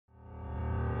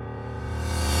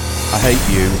I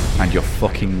hate you and your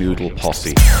fucking noodle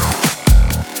posse.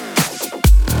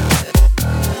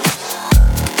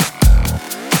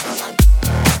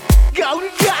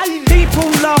 People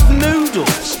love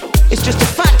noodles. It's just a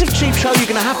fact of Cheap Show you're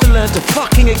going to have to learn to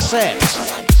fucking accept.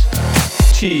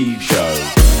 Cheap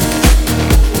Show.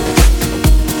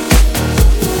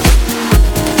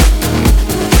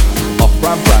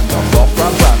 Off-brand brand off,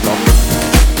 off-brand brand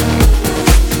off.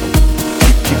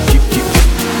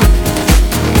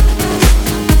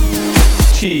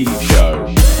 Cheap Show.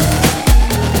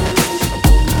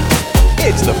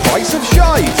 It's the price of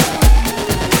shite.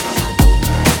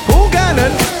 Paul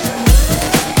Gannon.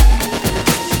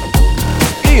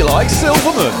 Eli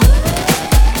Silverman.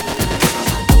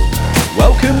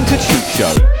 Welcome to Cheap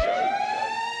Show.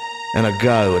 And I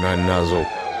go and I nuzzle.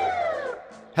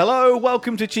 Hello,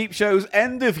 welcome to Cheap Show's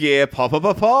end of year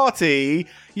pop-up party.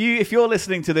 If you're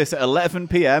listening to this at 11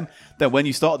 p.m, then when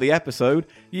you start the episode,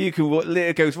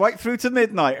 it goes right through to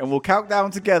midnight and we'll count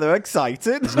down together.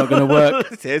 Excited? It's not going to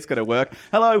work. It is going to work.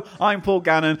 Hello, I'm Paul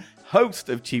Gannon, host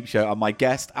of Cheap Show, and my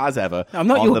guest, as ever, I'm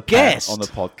not your guest on the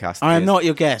podcast. I am not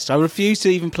your guest. I refuse to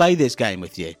even play this game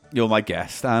with you. You're my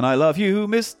guest, and I love you,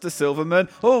 Mr. Silverman.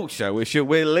 Oh, show us your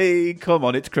willy. Come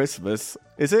on, it's Christmas.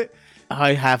 Is it?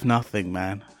 I have nothing,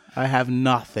 man. I have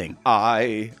nothing.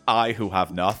 I who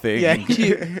have nothing. Yeah,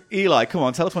 you. Eli, come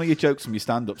on, tell us one of your jokes from your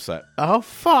stand-up set. Oh,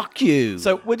 fuck you.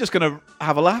 So we're just going to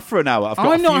have a laugh for an hour.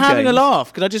 I'm not having a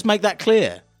laugh. Could I just make that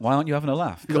clear? Why aren't you having a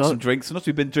laugh? You've got some drinks and us.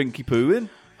 We've been drinky pooing.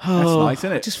 Oh, That's nice,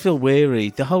 isn't it? I just feel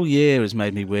weary. The whole year has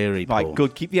made me weary, Paul. Right,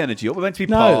 good. Keep the energy up. We're meant to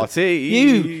be No, party.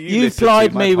 you've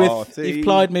plied me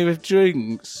with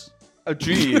drinks.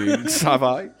 Drinks, have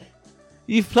I?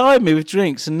 You've plied me with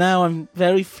drinks, and now I'm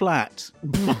very flat.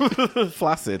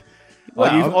 Flaccid.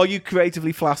 Well- Are you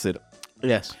creatively flaccid?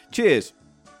 Yes. Cheers.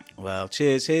 Well,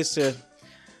 cheers. Here's to...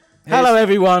 Hello,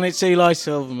 everyone. It's Eli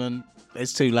Silverman.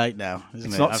 It's too late now, isn't it?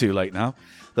 It's not too late now.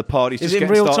 The party's Is just it in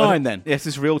getting real started. time, then? Yes,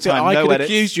 it's real So time. I no could edits.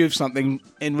 accuse you of something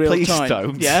in real Please time.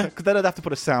 don't. Yeah? Because then I'd have to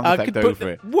put a sound I effect could over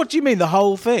it. What do you mean, the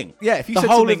whole thing? Yeah, if you the said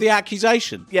whole something- of the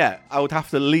accusation. Yeah, I would have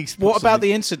to at least put What about something-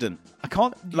 the incident? I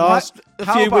can't... A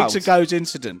How few about- weeks ago's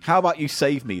incident. How about you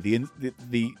save me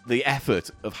the effort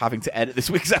of having to edit this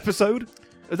week's episode?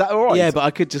 Is that all right? Yeah, but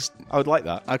I could just... I would like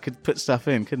that. I could put stuff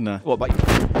in, couldn't I? What about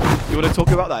you want to talk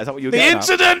about that? Is that what you were The getting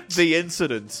incident! at? The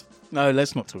incident. No,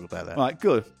 let's not talk about that. Right,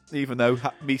 good. Even though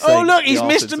me saying... Oh, look, the he's arse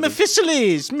Mr. incident-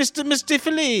 Mephistopheles. Mr.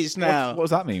 Mephistopheles now. What does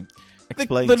that mean?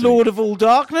 Explain the to me. Lord of all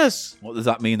darkness. What does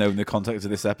that mean, though, in the context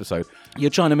of this episode? You're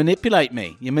trying to manipulate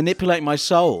me. You manipulate my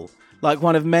soul. Like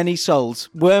one of many souls,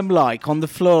 worm-like, on the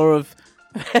floor of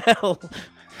hell.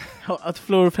 On the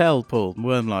floor of hell, Paul.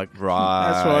 Worm-like.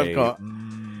 Right. That's what I've got.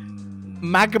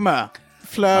 Magma.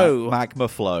 Flow. Magma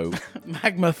flow.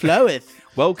 Magma floweth.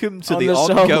 Welcome to On the the souls.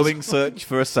 ongoing search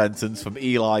for a sentence from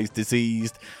Eli's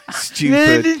diseased,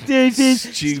 stupid...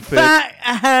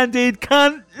 Fat-handed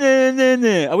cunt.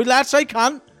 Are we allowed to say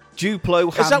cunt?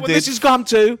 Duplo-handed... Is that what this has come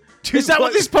to? Is that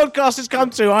what Duplo- this podcast has come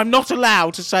to? I'm not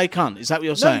allowed to say cunt. Is that what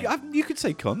you're saying? No, you could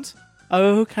say cunt.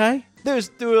 Oh, okay. There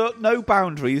are no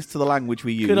boundaries to the language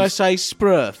we use. Could I say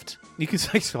sprurfed? You can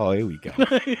say... Oh, here we go.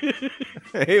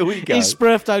 Here we go. Is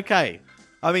sprurfed okay?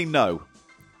 I mean, no.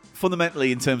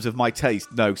 Fundamentally, in terms of my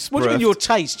taste, no. What do you mean your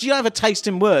taste? Do you have a taste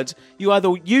in words? You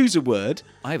either use a word,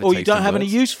 I have a or you taste don't in have any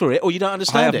words. use for it, or you don't I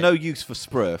understand have it. no use for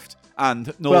sprurfed,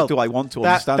 and nor Well, do I want to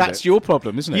understand That's it. your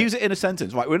problem, isn't it? Use it in a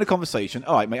sentence. Right, we're in a conversation.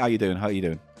 All right, mate, how you doing? How you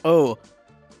doing? Oh.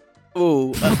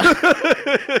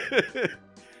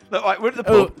 Look, right, we're at the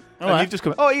pub, Oh, all and right. you've just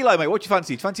come. Oh, Eli, mate, what do you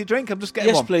fancy? Do you fancy a drink? I'm just getting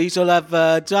Yes, one. please. I'll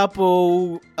have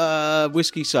double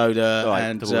whiskey soda All right,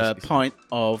 and double whiskey soda. pint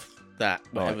of that,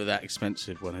 All whatever right. that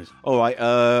expensive one is. All right,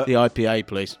 The IPA,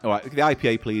 please. all right, the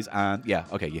IPA, please, and yeah,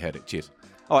 okay, you heard it. Cheers.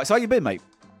 All right, so how you been, mate?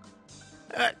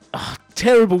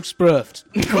 Terrible sprurfed.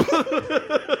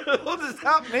 What does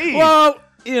that mean? Well,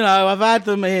 I've had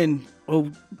them in all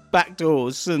back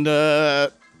doors, and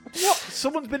What?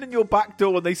 Someone's been in your back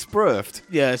door and they sprurfed.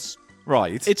 yes,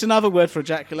 Right. it's another word for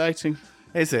ejaculating.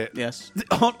 Is it? Yes.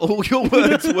 Aren't all your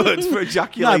words for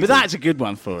ejaculating? No, but that's a good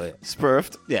one for it.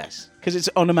 Sprurfed. Yes, because it's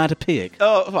onomatopoeic.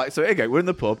 Oh, right, so here you go. We're in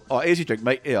the pub. All right, here's your drink,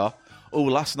 mate. Here. Oh,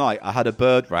 last night I had a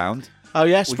bird round. Oh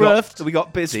yeah, sprurfed. We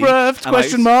got busy. Sprurfed? and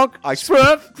Question mark. I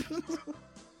Sprurfed.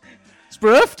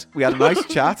 Sprurfed. We had a nice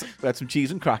chat. We had some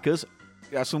cheese and crackers.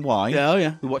 We had some wine. Yeah, oh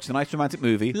yeah. We watched a nice romantic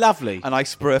movie. Lovely. And I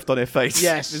sprurfed on her face.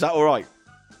 Yes. Is that all right?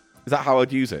 Is that how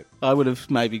I'd use it? I would have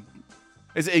maybe.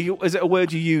 Is it a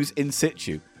word you use in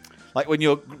situ? Like when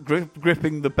you're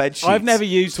gripping the bed sheets I've never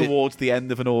used it. towards the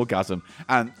end of an orgasm,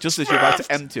 and just as you're about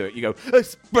to empty it, you go,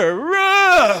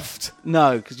 sprurfed!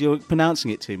 No, because you're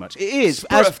pronouncing it too much. It is.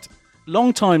 Sprurfed.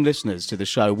 long-time listeners to the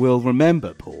show will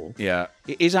remember, Paul. Yeah.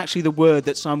 It is actually the word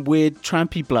that some weird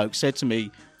trampy bloke said to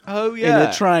me Oh, in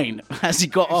a train as he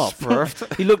got off.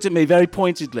 Spruffed. He looked at me very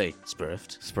pointedly,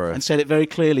 Spruffed. and said it very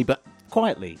clearly but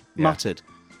quietly, muttered.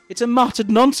 It's a muttered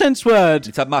nonsense word.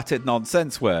 It's a muttered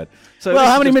nonsense word. So Well, this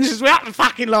how is many just- minutes has we had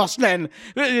fucking lost then?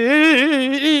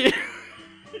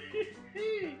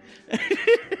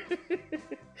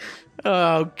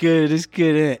 Oh, good. It's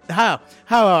good, isn't it? How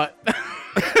are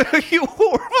You're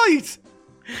all right.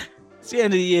 It's the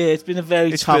end of the year. It's been a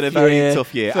very It's tough been a very year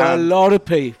tough year, for a and lot of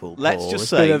people. let's Paul. just It's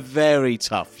say been a very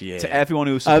tough year. To everyone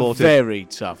who has a supported very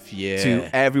tough year.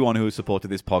 to everyone who has supported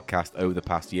this podcast over the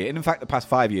past year, and in fact the past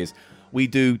 5 years, we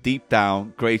do deep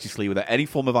down, graciously, without any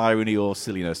form of irony or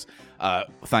silliness,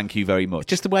 thank you very much.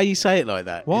 Just the way you say it like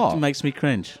that. What? It makes me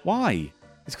cringe. Why?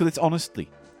 It's because it's honestly.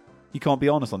 You can't be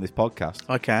honest on this podcast.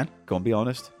 I can. Go on, be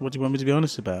honest. What do you want me to be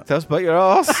honest about? Tell us about your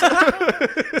ass.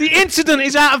 The incident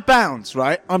is out of bounds,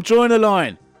 right? I'm drawing a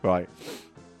line Right.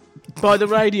 by the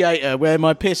radiator where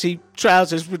my pissy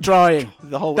trousers were drying.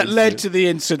 The whole That led to the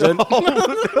incident.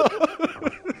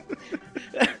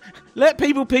 Let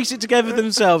people piece it together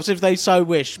themselves if they so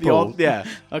wish, Paul. yeah.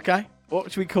 Okay?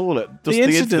 What should we call it? Just The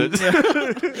incident.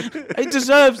 It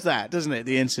deserves that, doesn't it?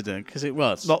 The incident, because it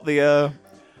was. Not the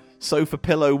sofa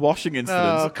pillow washing incident.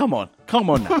 Oh, come on. Come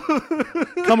on now.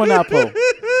 Come on now, Paul.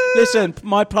 Listen,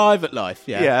 my private life,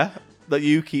 yeah. That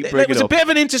you keep There bringing was a up. bit of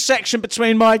an intersection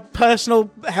between my personal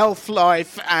health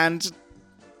life and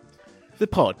the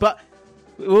pod. But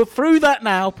we're through that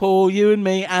now, Paul, you and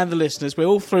me and the listeners. We're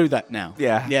all through that now.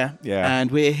 Yeah. Yeah. Yeah. And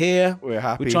we're here. We're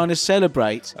happy. We're trying to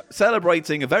celebrate.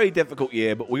 Celebrating a very difficult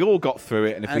year, but we all got through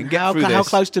it. And if we And can get through this... how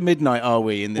close to midnight are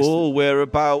we in this? Oh, we're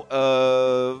about...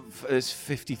 there's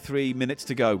 53 minutes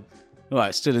to go.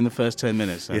 Right, still in the first 10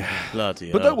 minutes. So. Yeah.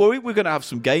 Bloody But hell. don't worry, we're going to have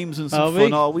some games and some Are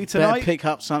fun, are we, Better tonight? pick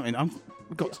up something.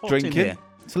 We've got hot in drinking. here.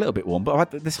 It's a little bit warm, but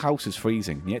this house is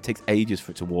freezing. Yeah, it takes ages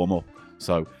for it to warm up.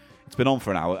 So it's been on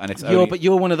for an hour, and it's only... But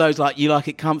you're one of those, like, you like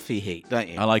it comfy heat, don't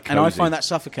you? I like And I cosy. find that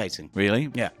suffocating. Really?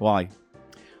 Yeah. Why?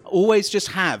 Always just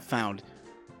have found.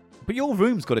 But your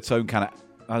room's got its own kind of...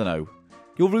 I don't know.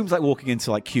 Your room's like walking into,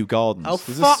 like, Kew Gardens. Oh,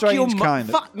 There's fuck a strange your mum. kind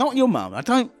of... Fuck, not your mum. I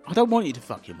don't want you to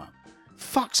fuck your mum.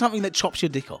 Fuck something that chops your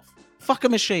dick off. Fuck a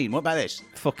machine. What about this?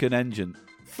 Fucking engine.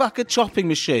 Fuck a chopping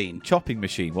machine. Chopping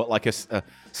machine. What, like a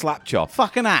slap chop?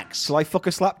 Fuck an axe. Shall I fuck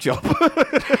a slap chop?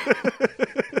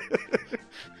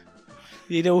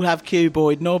 You'd all have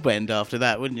cuboid knob end after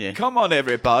that, wouldn't you? Come on,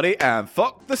 everybody, and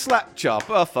fuck the slap chop.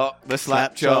 Fuck the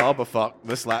slap chop. Fuck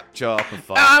the slap chop.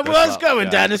 Fuck I the was slap going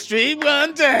chop. down the street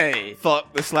one day,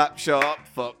 Fuck the slap chop.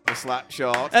 Fuck the slap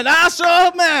chop. and I saw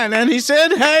a man, and he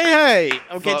said, "Hey, hey."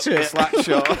 I'll get Fuck to the it. slap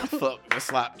chop. Fuck the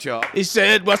slap chop. He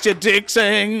said, "What's your dick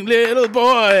saying, little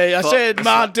boy?" I Fuck said, the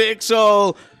 "My slap- dick's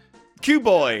all."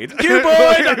 Cuboid.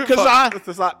 Cuboid, 'cause Fuck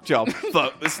the slap chop.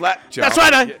 Fuck the slap chop. That's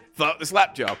right, Yeah. Fuck the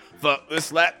slap chop. Fuck the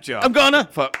slap chop. I'm gonna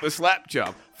Fuck the slap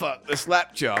chop. Fuck the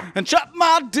slap chop. and chop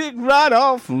my dick right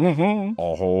off. Oh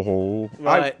ho ho.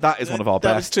 Right. That is one of our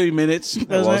That was best. 2 minutes. It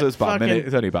was. It was about a Fucking- minute.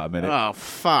 It's only about a minute. Oh,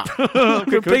 fuck.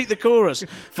 Repeat the chorus.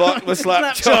 Fuck the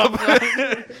slap chop.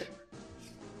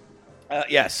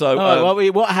 Yeah, so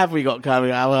What have we got coming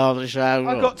out on the show?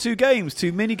 I've got 2 games,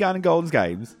 2 mini Gan and Goldens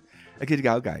games. A good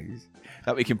go games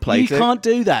that we can play. You can't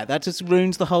do that. That just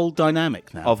ruins the whole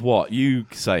dynamic now. Of what? You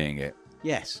saying it?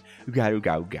 Yes. Go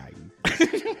game.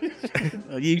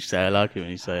 Oh, you say I like it when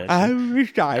you say it. But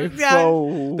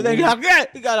then you go,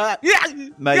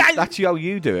 Mate, that's how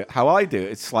you do it. How I do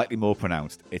it, it's slightly more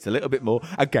pronounced. It's a little bit more.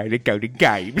 I gotta go to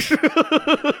games.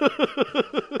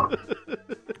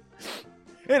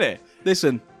 Innit?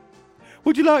 Listen,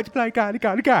 Would you like to play Gotta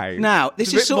Go to Games? now, this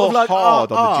It's a is bit sort of more like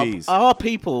hard on the Gs. our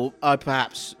people are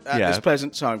perhaps at Yeah. this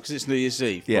present time, because it's New Year's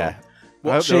Eve. Yeah.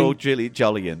 Well, I hope they're all watching-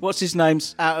 jollying. What's his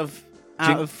name's out of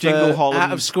Jingle Holland.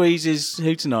 out of Squeeze's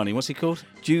Hootenanny? What's he called?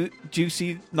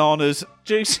 Juicy Nana's.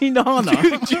 Juicy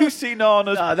Nana. Juicy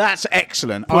Nana's. Oh, that's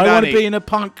excellent. I want to Punani. be in a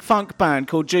funk band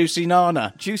called Juicy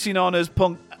Nana. Juicy Nana's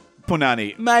punk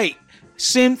punani. Mate,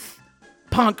 synth,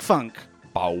 punk funk.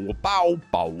 Bow, bow,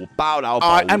 bow, bow, bow,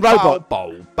 I am Robot.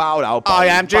 Bow, bow, bow, bow, I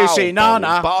am Juicy bow,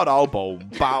 Nana. Bow, bow, bow,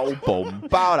 bow, boom,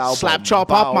 bow, bow, Slap boom, chop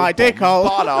bow, up my boom, dick hole.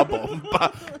 bow, bow, boom,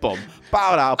 bow, boom,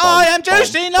 bow, bow, boom, I am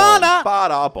Juicy boom, Nana. bow,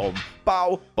 bow, boom,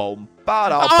 bow, boom, bow,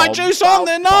 bow, I boom, juice bow, on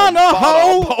the boom, Nana bow,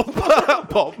 hole. boom,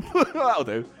 bow, boom. That'll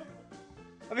do.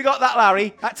 Have you got that,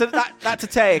 Larry? That's a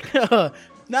take. Now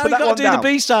we that got one to do the down.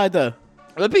 B-side, though.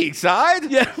 The B-side?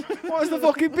 Yeah. What's the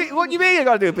fucking B? What do you mean I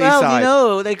got to do a Well, B-side? you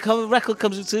know, the record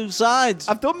comes with two sides.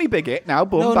 I've done me big hit now.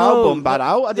 Bum bow, bum bad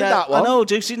out. I did that one. I know,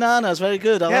 Juicy Nanas, very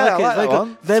good. I Yeah, like it. I like Very that good.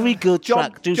 one. Very good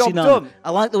track, Juicy job Nana. done.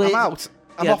 I like the way I'm out.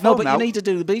 I'm yeah, off no, home but now. you need to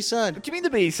do the B-side. What do you mean the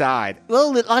B-side?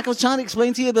 Well, like I was trying to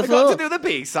explain to you I before. got to do the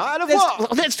B-side of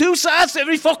what? There's two sides to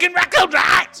every fucking record,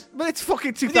 right? But it's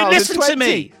fucking you 2020. listen to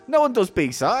me? No one does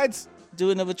B-sides. Do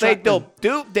another They track.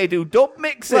 then. They do dub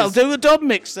mixes. Well, do a dub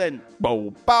mix then.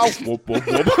 Bow, bow, whoop, whoop,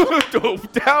 whoop,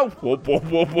 dub, down, whoop, whoop,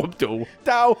 whoop, whoop, do,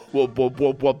 down, whoop, whoop,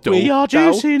 whoop, whoop, do, We are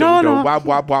down, Juicy do, Nana. do, wap,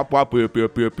 wap, wap, wap, beep,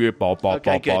 beep, beep, beep, bow, bow,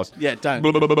 Okay, bow, good. bow. Yeah, don't.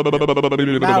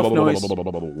 Mouth noise.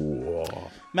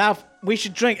 Mouth. We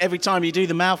should drink every time you do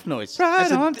the mouth noise. Right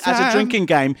as on a time. drinking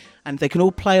game, and they can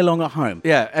all play along at home.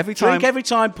 Yeah, every time. Drink every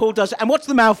time Paul does it. And what's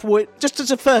the mouth noise? Just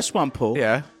as a first one, Paul.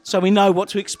 Yeah. So we know what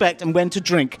to expect and when to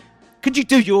drink. Could you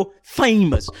do your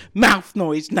famous mouth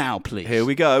noise now, please? Here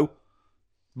we go.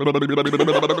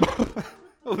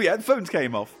 Oh, the headphones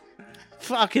came off.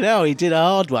 Fucking hell, he did a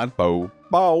hard one. Bow,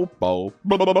 bow, bow,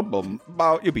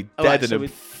 bow. You'll be All dead right, so in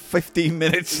 15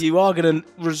 minutes. You are going to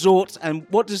resort, and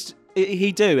what does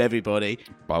he do, everybody?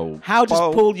 Bow, How does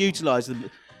bow. Paul utilise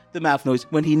the mouth noise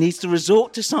when he needs to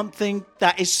resort to something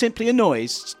that is simply a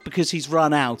noise because he's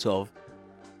run out of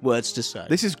words to say?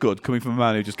 This is good coming from a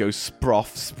man who just goes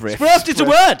sproff, spriff. Sproffed is a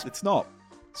word! It's not.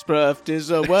 Sproffed is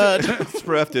a word.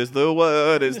 Sproffed is the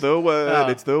word, it's the word, Oh.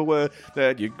 it's the word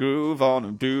that you groove on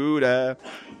and do that.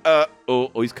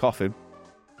 He's coughing.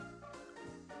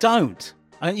 Don't.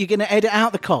 You're going to edit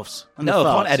out the coughs. And No, the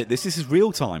I can't farts. edit this. This is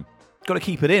real time. Got to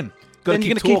keep it in. Got to Then keep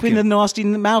you're going to keep in the talking. nasty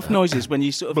mouth noises when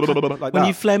you sort of Like when that.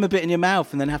 you phlegm a bit in your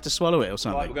mouth and then have to swallow it or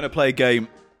something. Right, we're going to play a game.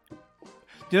 Do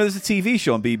you know there's a TV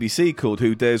show on BBC called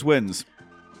Who Dares Wins?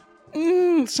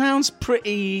 Sounds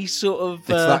pretty sort of. It's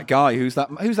that guy. Who's that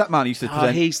man who used to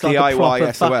present he's like DIY a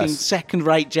proper SOS? fucking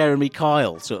second-rate Jeremy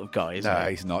Kyle sort of guy, isn't No,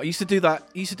 he? he's not. He used to do that.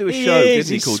 He used to do a He show, is,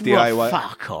 didn't he, called he's- DIY? well,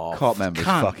 fuck off. Can't remember his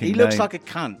Cunt. fucking He looks name. like a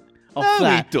cunt. Off No, he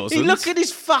that. doesn't. Look at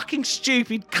his fucking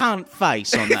stupid cunt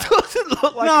face on It that. doesn't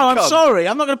look like No, a I'm cunt. sorry.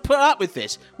 I'm not going to put up with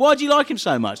this. Why do you like him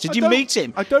so much? Did you don't- meet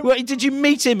him? I don't- Well, did you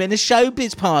meet him in a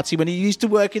showbiz party when he used to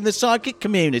work in the psychic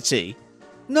community?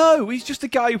 No, he's just a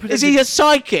guy who Is presented... he a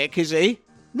psychic, is he?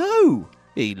 No.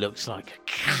 He looks like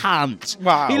a cunt.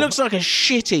 Wow. He looks like a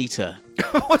shit eater.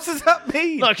 What does that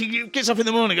mean? Like he gets up in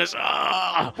the morning and goes,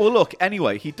 ah. Well, look,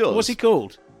 anyway, he does. What's he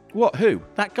called? What? Who?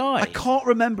 That guy. I can't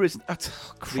remember his... Oh,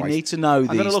 Christ. We need to know I'm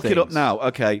going to these look it up things. now.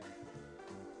 Okay.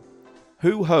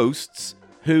 Who hosts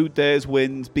Who Dares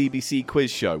Wins BBC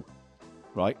quiz show?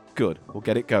 Right, good. We'll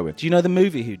get it going. Do you know the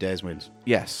movie Who Dares Wins?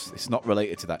 Yes, it's not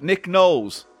related to that. Nick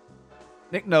Knowles.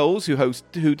 Nick Knowles, who hosts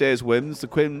Who Dares Wins, the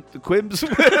Quims...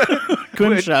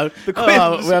 Quim show. The Oh,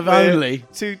 Quims, we have where only.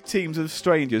 two teams of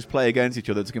strangers play against each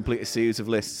other to complete a series of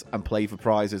lists and play for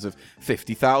prizes of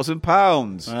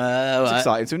 £50,000. It's Right.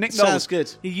 exciting. So Nick Sounds Knowles,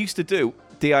 good. he used to do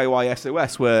DIY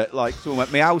SOS where, like, someone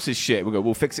went, my house is shit. We go,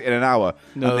 we'll fix it in an hour.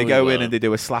 No, and they we go in won't. and they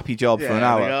do a slappy job for an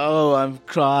Yeah, hour. they go, oh, I'm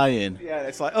crying. Yeah,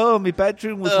 it's like, oh, my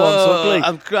bedroom was once Oh, ugly.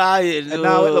 I'm crying. And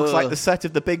now it looks like the set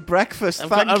of The Big Breakfast. I've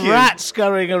Thank got a you. rat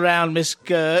scurrying around my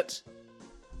skirt.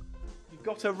 You've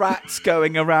got a rat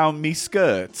going around me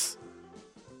skirts.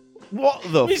 What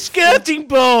the? My skirting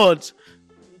board.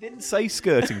 You didn't say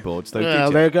skirting boards, though, Well, did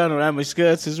you? they're going around my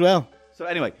skirts as well. So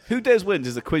anyway, Who Dares Wins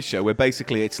is a quiz show where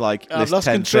basically it's like I've list lost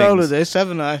 10 control things. of this,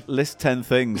 haven't I? List 10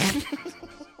 things.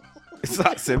 It's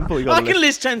that simple. You I got can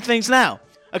list 10 things now.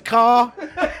 A car,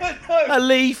 a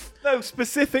leaf, no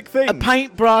specific things. a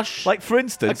paintbrush, Like for a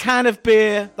instance, can of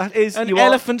beer, that is an you are-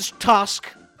 elephant's tusk.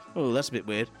 Oh, that's a bit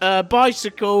weird. A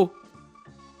bicycle.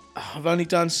 Oh, I've only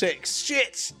done 6.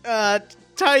 Shit.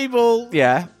 Table.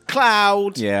 Yeah,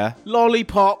 Cloud. yeah,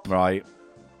 Lollipop. right.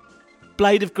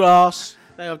 Blade of grass.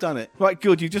 There, I've done it. Right,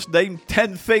 good. You just named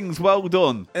 10 things. Well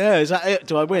done. Yeah, is that it?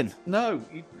 Do I win? No,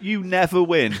 you never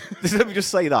win. Let me just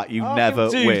say that. You never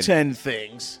do win. 10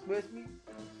 things.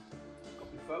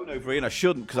 Phone over here, and I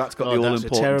shouldn't because that's got Oh, the all that's a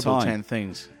important terrible time. 10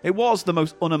 things. It was the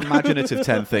most unimaginative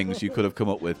 10 things you could have come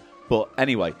up with. But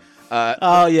anyway,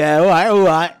 Oh, yeah, all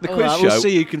right. The All quiz right, show- We'll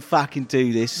see who can fucking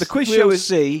do this. the quiz we'll show is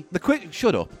see. the quiz.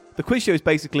 Shut up. The quiz show is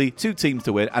basically 2 teams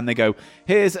to win, and they go,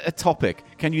 "Here's a topic.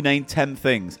 Can you name 10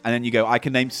 things?" And then you go, "I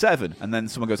can name 7." And then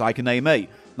someone goes, "I can name 8."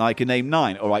 And I can name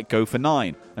 9. All right, go for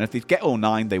 9. And if they get all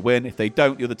 9, they win. If they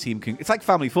don't, the other team can. It's like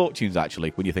Family Fortunes,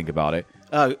 actually, when you think about it.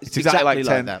 Oh, It's exactly like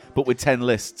 10, that. but with 10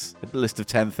 lists. A list of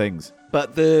 10 things.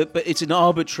 But it's an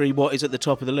arbitrary what is at the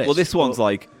top of the list. Well, this one's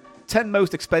like, 10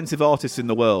 most expensive artists in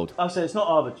the world. Oh, so it's not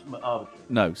arbitrary.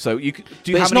 No, so you do. But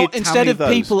You it's how many, not, instead how many of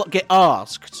those? people get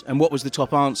asked and what was the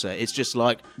top answer, it's just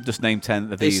like, Just name 10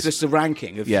 of it's these. just a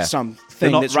ranking of They're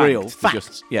something not that's ranked, real. they're Fact.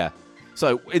 just- yeah.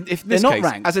 So in this They're not case,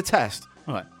 ranked. as a test,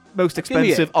 All right. most Give me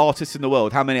expensive it. artists in the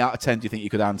world. How many out of 10 do you think you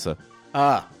could answer?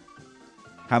 Ah.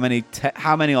 How many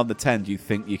on the 10 do you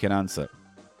think you can answer?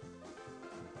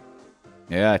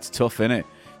 Yeah, it's tough, isn't it?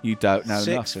 You don't know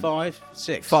 6, nothing. 5,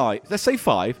 6. 5. Let's say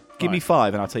 5. Give me Right.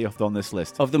 5, and I'll tell you off on this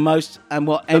list. Of the most, and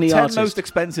what The any 10 artist. most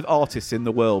expensive artists in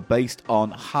the world, based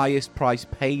on highest price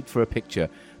paid for a picture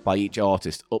by each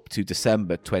artist up to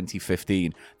December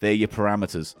 2015. They're your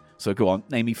parameters. So go on,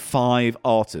 name me 5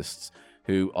 artists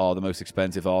who are the most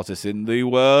expensive artists in the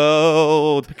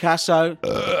world. Picasso.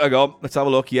 Hang on, let's have a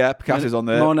look. Yeah, Picasso's on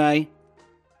there. Monet.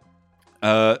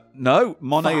 No,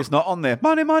 Monet is not on there.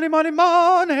 Money.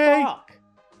 Fuck.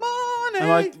 Money. Am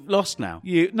I lost now?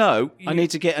 I I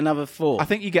need to get another 4. I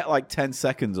think you get like 10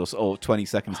 seconds or 20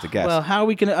 seconds to guess. Well, how are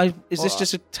we going to... Is this Well,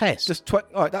 just a test? Just all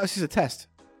right, that was just a test.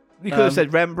 You could have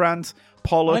said Rembrandt,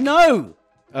 Pollock, I know.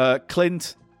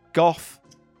 Clint, Gough,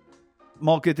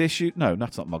 Mogadishu. No,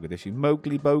 that's not Mogadishu.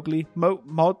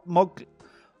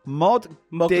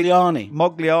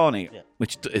 Mogliani, Yeah.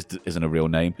 which isn't a real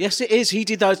name. Yes, it is. He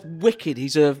did those wicked.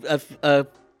 He's a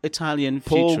Italian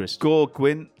Paul futurist.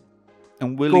 Gauguin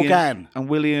and William. Gauguin. And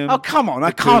William. Oh, come on.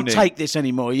 I can't Bakunin. take this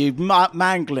anymore. You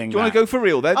mangling. Do you want to go for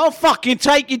real then? I'll fucking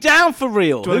take you down for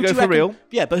real. Do you wanna Who go for reckon- real?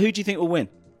 Yeah, but who do you think will win?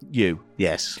 You.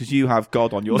 Yes. Because you have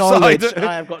God on your Knowledge. side.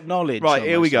 I have got knowledge. Right, on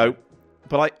here my we side. go.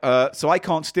 But so I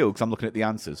can't steal because I'm looking at the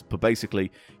answers. But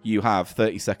basically, you have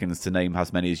 30 seconds to name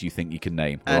as many as you think you can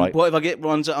name. And right? what if I get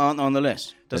ones that aren't on the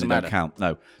list? Doesn't Then it matter. don't count.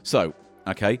 No. So,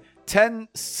 okay, 10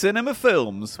 cinema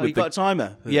films. Oh, with you got a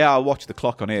timer? Yeah, I'll watch the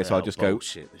clock on here, so Oh, I'll just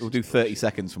bullshit. go. This We'll is do 30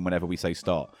 seconds from whenever we say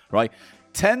start. Right?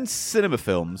 10 cinema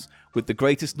films with the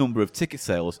greatest number of ticket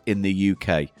sales in the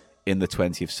UK in the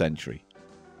 20th century,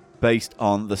 based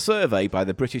on the survey by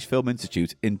the British Film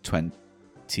Institute in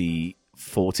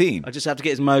 2014. I just have to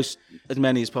get as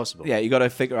many as possible. Yeah, you got to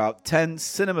figure out 10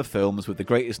 cinema films with the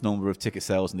greatest number of ticket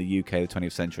sales in the UK of the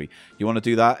 20th century. You want to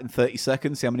do that in 30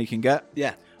 seconds? See how many you can get?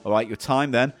 Yeah. All right, your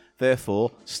time then,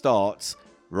 therefore, starts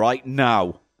right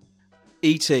now.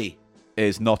 E.T.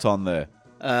 Is not on there.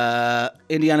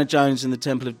 Indiana Jones and the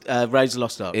Temple of Raiders of the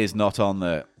Lost Ark. Is not on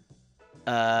there.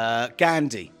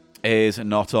 Gandhi. Is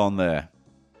not on there.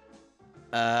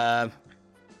 Come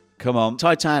on.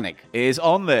 Titanic. Is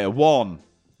on there. 1.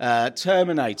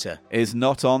 Terminator. Is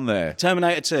not on there.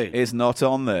 Terminator 2. Is not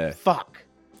on there. Fuck.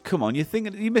 Come on,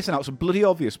 you're missing out some bloody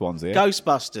obvious ones here.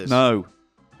 Ghostbusters. No.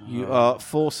 You are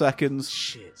 4 seconds.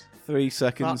 Shit. 3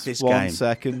 seconds. Fuck this 1 game.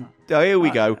 second. Oh, here we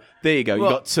go. There you go. You What?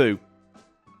 got 2.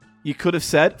 You could have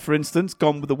said, for instance,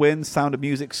 Gone with the Wind, Sound of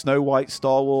Music, Snow White,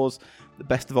 Star Wars, The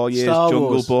Best of Our Years, Star Jungle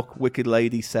Wars. Book, Wicked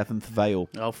Lady, Seventh Veil.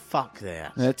 Oh, fuck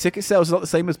that. Ticket sales are not the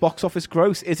same as box office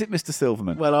gross, is it, Mr.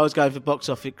 Silverman? Well, I was going for box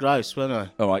office gross,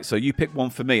 wasn't I? All right, so you pick one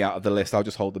for me out of the list. I'll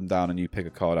just hold them down and you pick a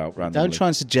card out randomly. Don't try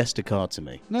and suggest a card to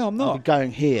me. No, I'm I'll not. be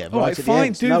going here. All right, at the fine,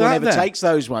 end. do no that one ever then. takes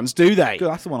those ones, do they? Good,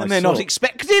 that's the one and I they're not saw.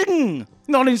 expecting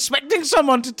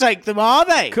someone to take them, are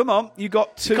they? Come on, you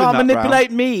got 2 Can't in that manipulate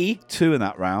round. me. 2 in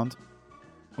that round.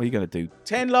 What are you going to do?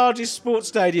 10 largest sports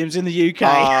stadiums in the UK.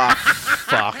 Ah,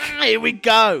 fuck. Here we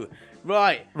go.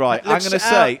 Right. Right, I'm Let's going to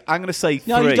set out- say. I'm going to say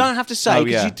 3. No, you don't have to say Oh,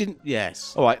 because yeah. you didn't.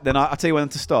 Yes. All right, then I'll tell you when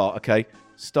to start. Okay,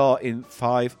 start in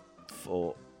 5,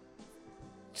 4,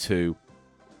 2,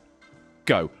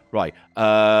 go. Right,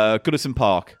 Goodison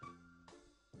Park.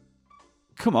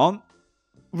 Come on,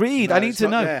 read. No, I need it's to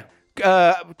not know. there.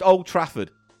 Old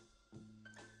Trafford,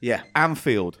 Yeah.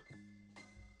 Anfield.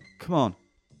 Come on,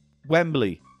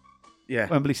 Wembley, Yeah.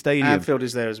 Wembley Stadium. Anfield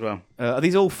is there as well. Are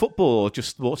these all football or just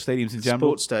sports stadiums in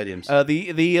general? Sports stadiums.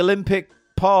 The Olympic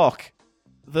Park,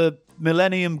 the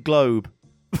Millennium Globe,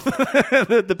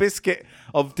 the Biscuit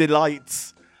of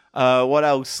Delights. What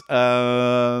else?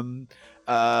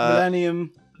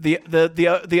 Millennium.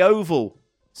 The Oval,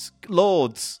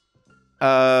 Lords.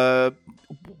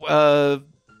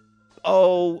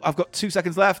 I've got 2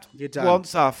 seconds left. You're done.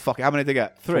 Once. Ah, fuck it. How many did I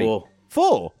get? 3. 4.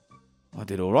 4. I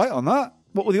did all right on that.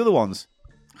 What were the other ones?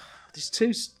 There's 2.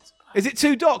 Is it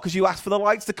 2 dot because you asked for the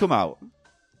lights to come out?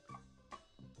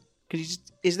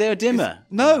 Is there a dimmer?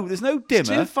 No, there's no It's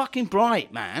dimmer. too fucking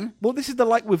bright, man. Well, this is the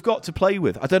light we've got to play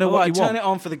with. I don't know All what right, you turn want. it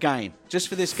on for the game. Just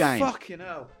for this game. Fucking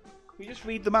hell. Can you just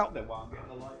read them out then while I'm getting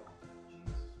the light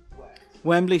on?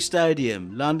 Wembley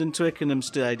Stadium, London Twickenham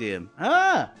Stadium.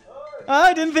 I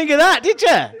didn't think of that, did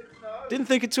you? Didn't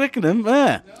think of Twickenham.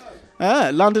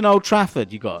 London Old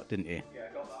Trafford you got, didn't you? Yeah,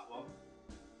 I got that one.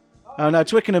 Oh, no,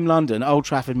 Twickenham, London. Old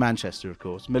Trafford, Manchester, of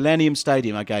course. Millennium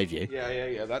Stadium, I gave you.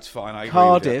 Yeah, that's fine. I agree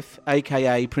Cardiff,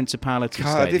 a.k.a. Principality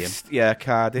Cardiff, Stadium. yeah,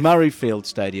 Cardiff. Murrayfield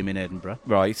Stadium in Edinburgh.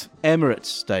 Right. Emirates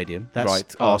Stadium. That's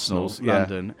Right, Arsenal, Arsenal's, yeah.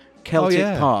 London. Celtic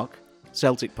yeah. Park.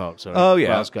 Celtic Park, sorry. Oh, yeah.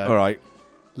 Glasgow. All right.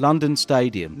 London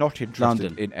Stadium. Not interested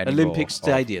London. in any Olympic more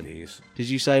Stadium. of these. Did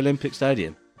you say Olympic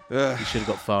Stadium? Ugh. You should have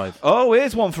got 5. Oh,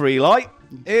 here's one for Eli.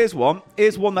 Here's one.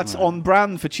 Here's one that's on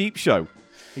brand for Cheap Show.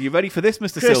 Are you ready for this,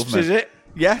 Mr. Crisps, Silverman? is it?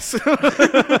 Yes.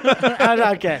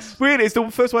 I guess. Really, it's the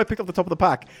first one I picked off the top of the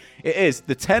pack. It is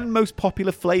the 10 most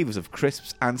popular flavours of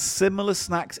crisps and similar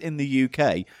snacks in the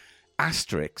UK,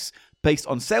 asterisks, based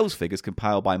on sales figures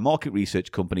compiled by market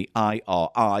research company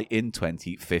IRI in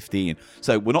 2015.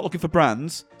 So we're not looking for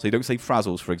brands, so you don't say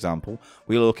Frazzles, for example.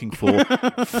 We're looking for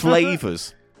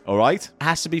flavours, all right? It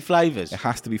has to be flavours. It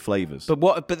has to be flavours.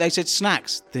 But they said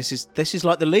snacks. This is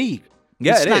like the league.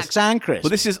 Yeah, It's it snacks is. and crisps. But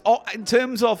this is, in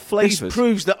terms of This flavours...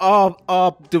 proves that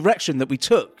our direction that we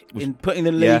took in putting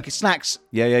the league snacks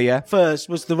Yeah. first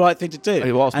was the right thing to do.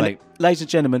 It was, and mate. Ladies and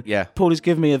gentlemen, Yeah. Paul has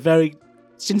given me a very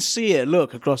sincere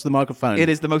look across the microphone. It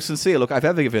is the most sincere look I've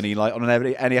ever given Eli on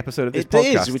any episode of this It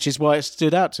podcast. is, which is why it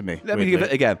stood out to me. Let me give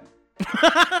it again.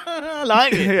 I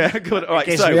like it. Yeah, good. All right,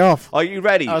 Gets so me off. are you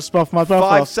ready? I'll spoff my breath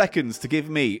 5 off. seconds to give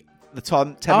me the 10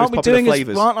 most Aren't we popular doing this?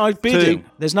 flavours. Aren't I bidding? 2,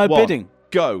 There's no 1, bidding.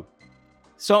 Go.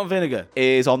 Salt and vinegar,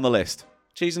 Is on the list.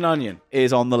 cheese and onion,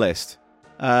 Is on the list.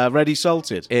 ready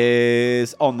salted.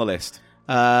 Is on the list.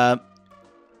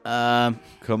 Um,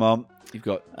 Come on. You've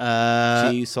got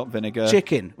cheese, salt, vinegar.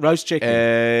 chicken, roast chicken.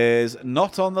 Is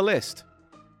not on the list.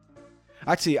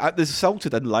 Actually, there's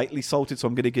salted and lightly salted, so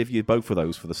I'm going to give you both of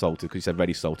those for the salted because you said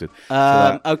ready salted.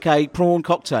 Okay, prawn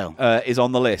cocktail. Is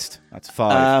on the list. That's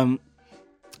 5.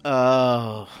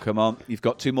 Oh, Come on. You've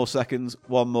got 2 more seconds.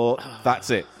 1 more. That's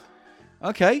it.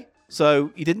 Okay.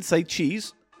 So you didn't say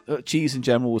cheese. Cheese in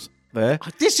general was there.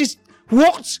 this is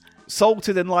what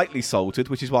Salted and lightly salted,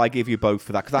 which is why I give you both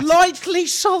for that. 'cause that's, lightly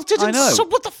salted. I and know.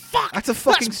 What the fuck? That's a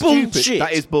fucking stupid. bullshit.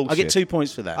 That is bullshit. I get 2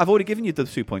 points for that. I've already given you the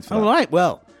 2 points for All that. right,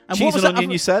 well, and Cheese what was and that onion,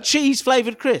 other- you said? cheese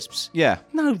flavored crisps. Yeah.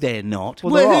 No, they're not.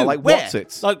 Well, there Where? are, like Where?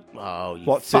 What's-Its. Like, oh, you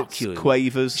What's fuck it? you.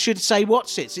 Quavers. Should say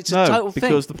what's it. It's No, a total thing.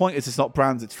 because the point is it's not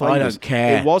brands, it's flavours. I don't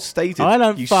care. It was stated. I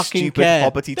don't you fucking stupid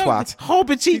care. hobbity Don't- twat.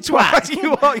 Hobbity twat.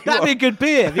 You are. That'd be a good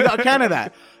beer. Have you got a can of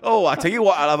that? Oh, I tell you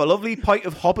what, I'll have a lovely pint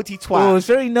of hobbity twat. Oh, it's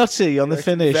very nutty on the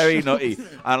finish. Very nutty. And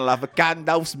I'll have a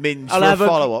Gandalf's minge I'll for a have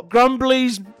follow-up.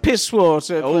 Grumbly's piss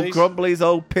water, Oh, please. Grumbly's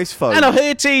old piss foam. And I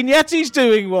hear Teen Yeti's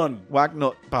doing one.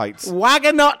 Wagnut bites.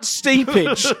 Wagonut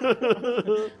steepage.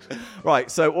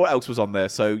 Right, so what else was on there?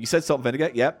 So you said salt and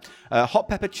vinegar, yeah. Hot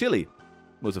pepper chili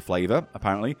was a flavour,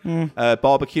 apparently.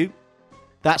 Barbecue,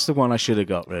 That's the one I should have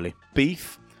got, really.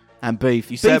 beef. And beef.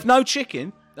 You Beef, said- no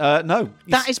chicken. No.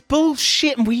 That is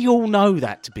bullshit, and we all know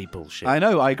that to be bullshit. I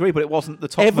know, I agree, but it wasn't the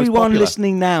top most Everyone popular.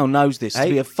 listening now knows this to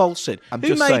Hey, be a falsehood. I'm Who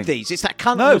just made saying. these? It's that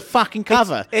cunt No, on the fucking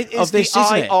cover It is of this, the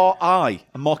isn't it? IRI,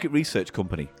 a market research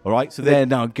company, all right? So They're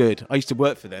no good. I used to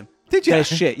work for them. Did you? They're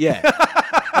shit, yeah.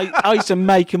 I used to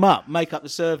make the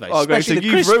surveys. Oh, great, so especially the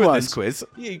you've crisp ruined ones. this quiz.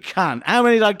 You can't. How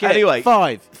many did I get? Anyway.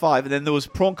 5. 5, and then there was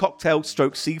prawn cocktail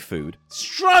stroke seafood.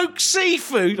 Stroke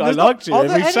seafood. I There's liked it not- are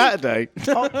there every any- Saturday.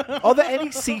 Are there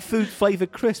any seafood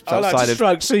flavoured crisps I like outside to of...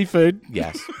 stroke seafood.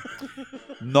 Yes.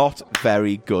 Not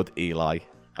very good, Eli.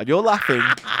 And you're laughing,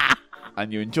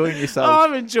 and you're enjoying yourself.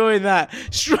 I'm enjoying that.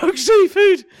 Stroke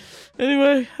seafood.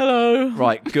 Anyway, hello.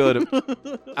 Right, good.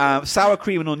 Sour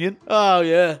cream and onion, Oh,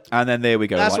 yeah. and then there we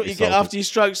go. That's lightly what you get salted. after you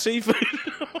stroke seafood.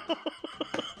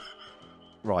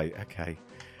 Right, okay.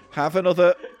 Have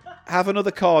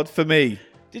another card for me.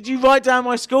 Did you write down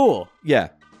my score? Yeah,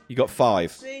 you got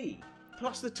 5. C.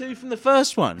 Plus the 2 from the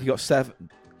first one. You got 7.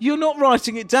 You're not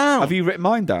writing it down. Have you written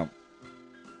mine down?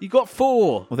 You got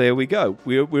 4. Well, there we go.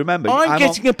 We remember. I'm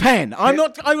getting a pen. I'm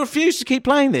not. I refuse to keep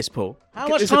playing this, Paul. How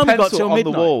much There's time a we got pencil till on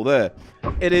midnight? the wall there.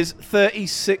 It is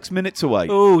 36 minutes away.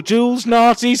 Oh, Jules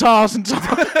Nazis heart and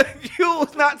time. Yours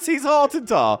Nazi's heart and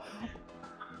tar.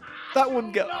 That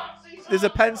wouldn't get. There's a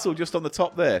pencil just on the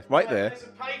top there, right there.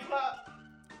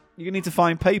 You need to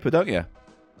find paper, don't you? Do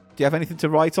you have anything to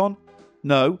write on?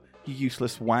 No, you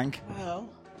useless wank. Well,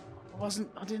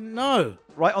 I didn't know.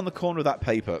 Right on the corner of that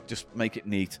paper, just make it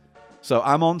neat. So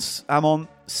I'm on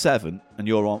 7, and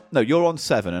you're on. No, you're on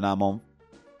 7, and I'm on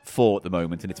 4 at the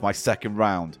moment, and it's my second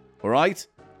round. All right.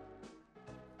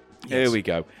 Yes. Here we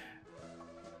go.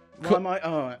 Why am I?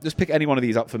 All right. Just pick any one of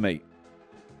these up for me.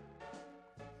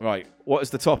 Right. What is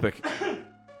the topic?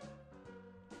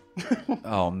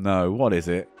 Oh no! What is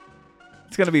it?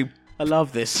 It's going to be I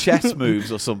love this. chess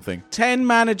moves or something. 10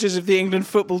 managers of the England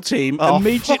football team Oh,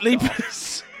 immediately.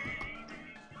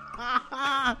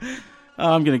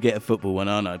 I'm going to get a football one,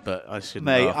 aren't I? But I shouldn't.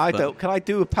 Mate, laugh, I but- don't. Can I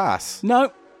do a pass?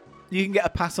 No. You can get a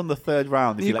pass on the third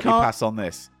round if you, You let me can't- pass on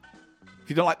this. If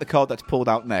you don't like the card that's pulled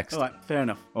out next. All right, fair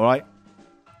enough. All right?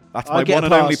 That's I my get one a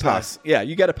and only pass, though. pass. Yeah,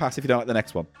 you get a pass if you don't like the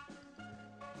next one.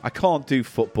 I can't do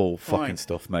football fucking Fine.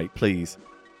 stuff, mate. Please.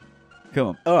 Come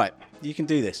on. All right, you can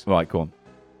do this. Right, go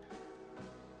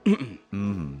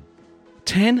on.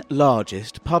 10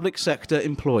 largest public sector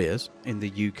employers in the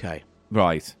UK.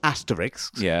 Right.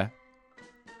 Asterisks. Yeah.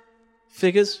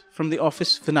 Figures from the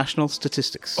Office for National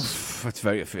Statistics. That's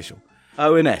very official.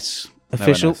 ONS.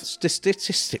 Official ONS.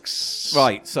 statistics.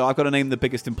 Right, so I've got to name the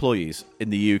biggest employees in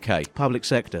the UK. Public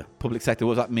sector. Public sector,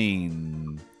 what does that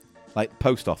mean? Like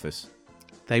post office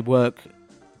They work.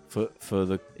 for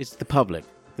the It's the public.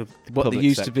 What Public they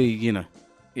used sector. to be, you know,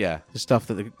 yeah. the stuff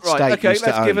that the Right, state okay, used to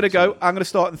let's own. give it a go. I'm going to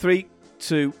start in 3,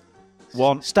 2,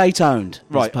 1. State owned.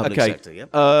 Right, Public okay. sector,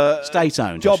 yeah. State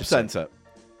owned. Job centre,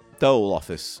 Dole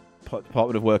office,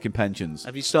 Department of Work and Pensions,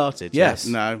 Have you started? Yes.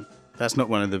 No, that's not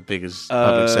one of the biggest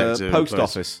public sector. post employers.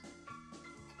 office,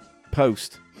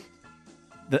 post,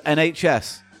 the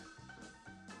NHS.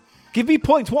 Give me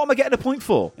points. What am I getting a point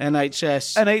for?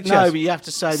 NHS. NHS. No, but you have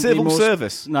to say Civil be more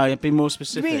service. No, be more You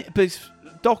specific. mean but it's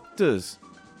doctors,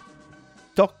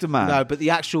 doctor man, No, but the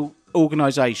actual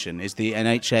organisation is the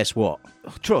NHS. What?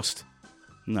 trust.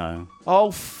 No.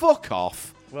 Oh, fuck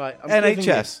off. Right.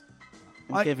 NHS.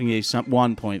 I'm giving you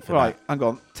 1 point for Right, hang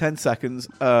on. 10 seconds.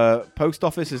 Post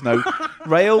office is no.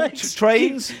 Rail,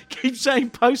 trains. Keep saying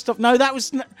post office. No, that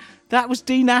was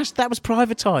denashed. That was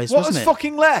privatised, What wasn't has it?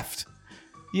 fucking left?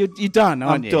 You're done,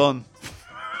 aren't I'm you? done.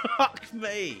 Fuck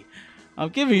me. I'm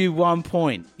giving you 1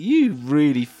 point. You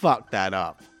really fucked that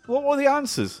up. What were the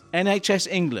answers? NHS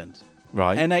England.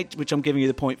 Right. Which I'm giving you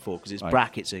the point for because it's Right.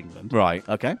 brackets England. Right.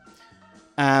 Okay.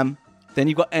 Then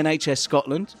you've got NHS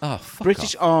Scotland. Oh, fuck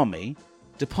British off. Army.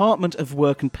 Department of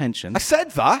Work and I Pensions.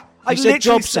 said that. I said literally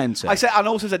job said- centre. I said, and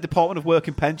also said Department of Work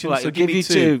and Pensions. Right, so I'll give give me you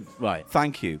two. two. Right.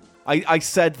 Thank you. I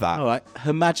said that. All right.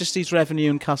 Her Majesty's Revenue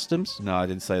and Customs. No, I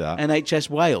didn't say that. NHS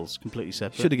Wales. Completely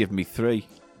separate. Should have given me 3.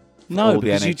 No, all the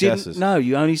because you NHSs. didn't. No,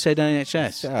 you only said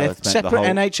NHS. Yeah, They're that's meant the separate whole-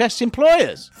 NHS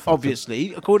employers,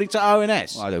 obviously, according to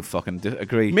ONS. I don't fucking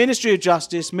agree. Ministry of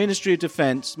Justice, Ministry of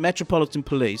Defence, Metropolitan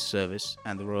Police Service,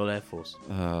 and the Royal Air Force.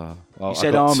 Well, You I've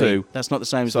said got Army. 2. That's not the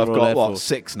same as So the I've Royal got, Air what, Force.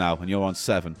 6 now, and you're on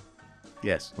 7.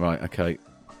 Yes. Right, okay.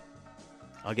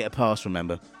 I get a pass,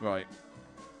 remember. Right.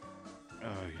 Oh,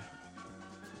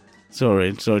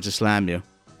 Sorry to slam you.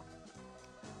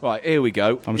 Right, here we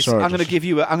go. I'm sorry I'm to going to give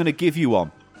you. I'm going to give you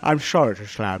one. I'm sorry to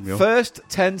slam you. First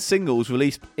 10 singles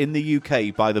released in the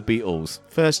UK by the Beatles.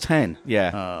 First 10.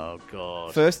 Yeah. Oh,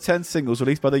 God. First 10 singles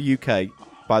released by the UK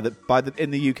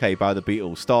in the UK by the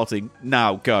Beatles. Starting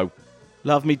now. Go.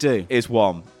 Love Me Do. Is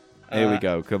 1. Here we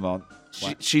go. Come on.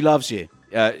 She Loves You.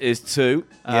 Is 2.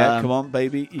 Yeah. Come on,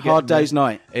 baby. You Hard getting Day's there.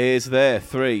 Night. Is there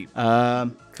 3.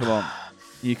 Um, Come on.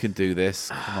 You can do this.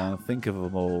 Come on. Think of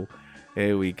them all.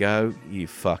 Here we go. You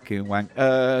fucking wank.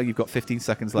 You've got 15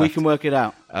 seconds left. We Can Work It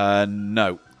Out.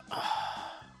 No.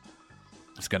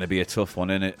 It's going to be a tough one,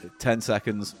 isn't it? 10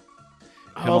 seconds.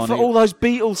 Come on, for you- all those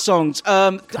Beatles songs.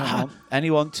 Come on.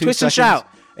 Anyone? 2 Twist and seconds. Shout.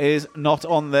 Is not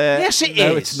on there. Yes, it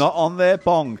No, is. it's not on there.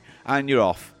 Bong. And you're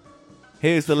off.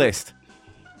 Here's the list.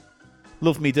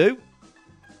 Love Me Do.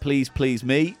 Please, Please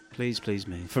Me. Please, please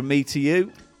me. From Me to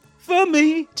You. From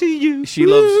me to you. She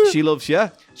loves you.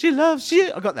 She loves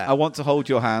you. I got that. I Want to Hold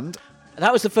Your Hand.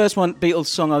 That was the first one Beatles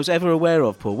song I was ever aware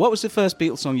of, Paul. What was the first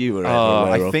Beatles song you were ever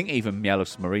aware I of? think even Yellow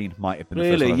Submarine might have been the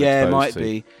first Really? one I was Yeah, it exposed might to.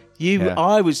 be. You, Yeah.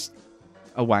 I was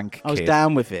A wank kid. I was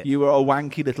down with it. You were a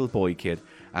wanky little boy kid,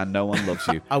 and no one loves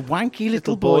you. A wanky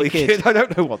little boy kid. I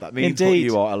don't know what that means, but Indeed.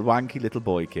 you are a wanky little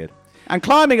boy kid. And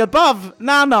climbing above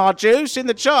Nana Juice in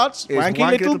the charts, Is wanky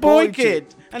little boy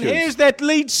kid. And Juice. here's their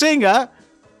lead singer,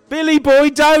 Billy Boy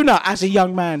Donut, as a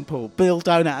young man, Paul. Bill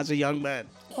Donut as a young man.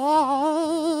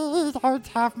 I don't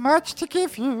have much to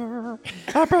give you,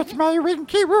 but my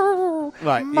winky woo.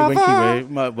 Right, mother, you winky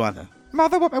woo, my mother.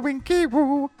 Mother, what my winky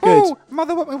woo. Good. Ooh,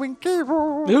 mother, what my winky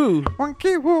woo. Ooh.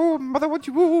 Winky woo. Mother, what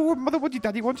you woo. Mother, what your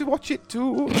daddy want to watch it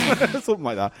too. Something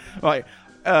like that. Right.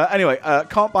 Anyway,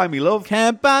 Can't Buy Me Love,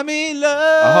 Can't buy me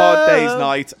love. A Hard Day's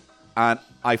Night, and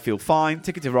I Feel Fine,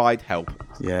 Ticket to Ride, Help.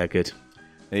 Yeah, good.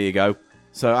 There you go.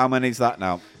 So how many is that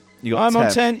now? You got I'm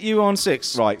on 10, you on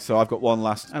 6. Right, so I've got one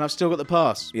last. And I've still got the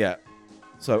pass. Yeah.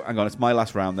 So hang on, it's my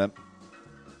last round then.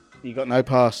 You got no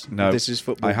pass. No. This is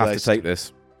football I have based. to take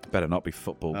this. Better not be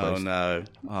football Oh, based. no.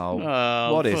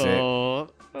 Oh, what is it? Paul.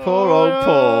 Poor old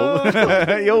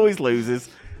Paul. He always loses.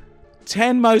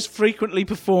 10 most frequently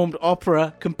performed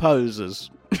opera composers.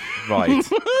 Right.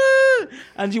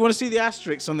 And you want to see the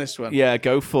asterisks on this one? Yeah,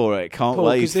 go for it. Can't Paul,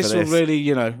 wait because for this will really,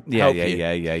 help you.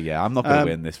 Yeah. I'm not going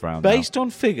to win this round. Based on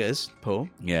figures, Paul,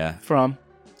 Yeah. from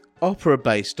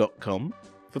operabase.com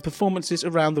for performances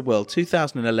around the world,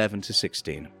 2011 to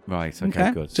 16. Right.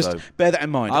 Okay. Good. Just So bear that in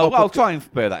mind. I'll try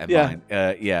and bear that in Yeah.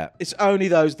 mind. Yeah. It's only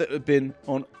those that have been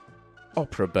on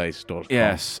operabase.com.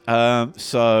 Yes.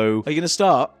 So Are you going to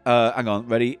start? hang on.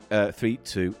 Ready? 3,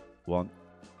 2, 1,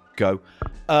 go.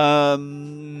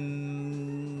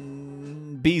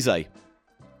 Bizet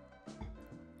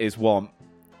is one.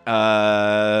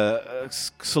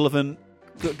 Sullivan,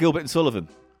 Gilbert and Sullivan.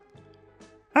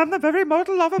 I'm the very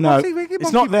model of a No, monkey, wiggy it's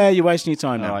monkey. not there. You're wasting your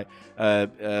time now. All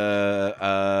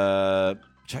right.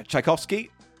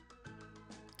 Tchaikovsky.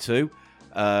 2.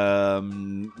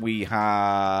 We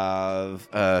have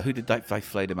who did Die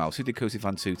Fledermaus Mouse? Who did Cosi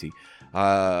fan Tutti?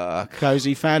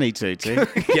 Cozy fanny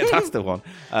tootie. Yeah, that's the one.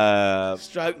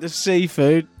 Stroke the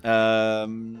seafood.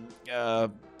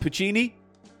 Puccini.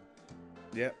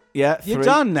 Yeah. Yeah. You're 3.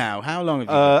 done now. How long have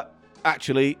you got?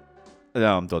 Actually,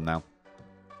 no, I'm done now.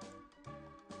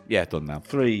 Yeah, done now.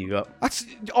 3 you got.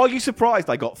 Are you surprised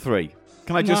I got 3?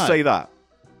 Can I just No. say that?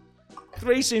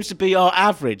 3 seems to be our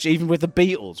average, even with the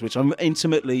Beatles, which I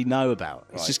intimately know about.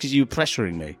 It's Right. just because you were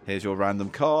pressuring me. Here's your random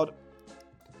card.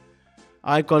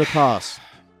 I've got to pass.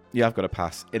 Yeah, I've got to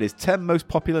pass. It is 10 most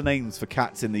popular names for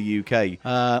cats in the UK,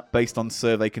 based on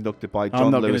survey conducted by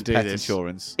John not Lewis gonna do Pet this.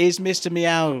 Insurance. Is Mr.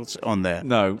 Meows on there?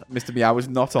 No, Mr. Meow is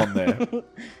not on there.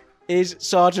 Is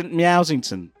Sergeant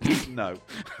Meowsington? No.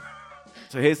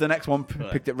 So here's the next one.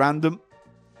 Picked at random.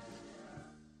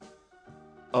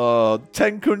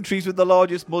 10 countries with the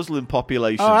largest Muslim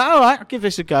population. all right. I'll give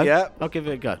this a go. Yeah. I'll give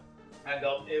it a go. Hang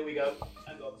on, here we go.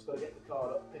 Hang on, just got to get the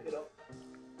card up. Pick it up.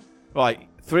 Right,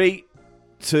 3,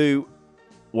 2,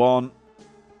 1,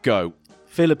 go.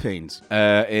 Philippines.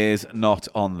 Is not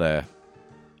on there.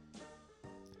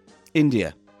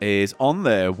 India. Is on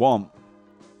there. 1.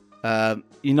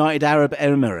 United Arab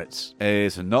Emirates.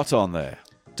 Is not on there.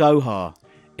 Doha.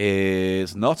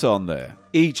 Is not on there.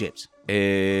 Egypt.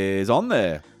 Is on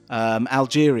there.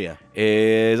 Algeria.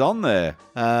 Is on there.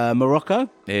 Morocco.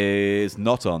 Is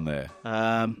not on there.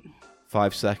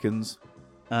 5 seconds.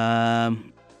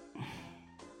 Um,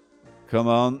 Come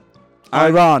on.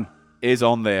 Iran. Is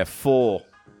on there. 4.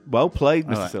 Well played,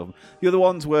 Mr. All right. Silver. The other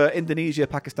ones were Indonesia,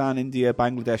 Pakistan, India,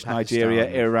 Bangladesh, Nigeria,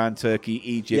 Iran, Turkey,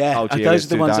 Egypt, Yeah, Algeria, those are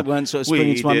the ones Sudan. that weren't sort of springing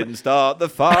We to my didn't start the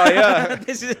fire.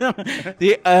 This is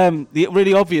the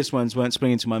really obvious ones weren't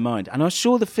springing to my mind, and I was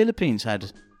sure the Philippines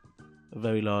had a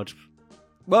very large.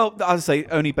 Well, as I say,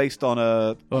 only based on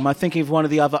a... Or am I thinking of one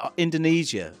of the other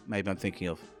Indonesia? Maybe I'm thinking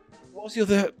of. What was the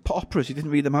other operas? You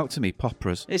didn't read them out to me.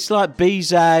 Operas. It's like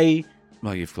Bizet.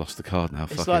 Well, you've lost the card now.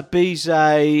 It's Fuck like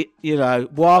Bizet.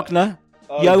 Wagner,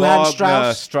 it. Johann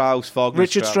Wagner, Strauss, Wagner,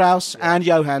 Richard Strauss, and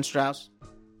Johann Strauss.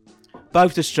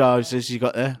 Both the Strausses you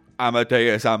got there.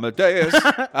 Amadeus, Amadeus,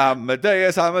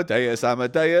 Amadeus.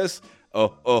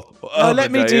 Oh, No,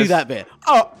 let me do that bit.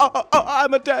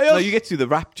 Amadeus. No, you get to the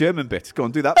rap German bit. Go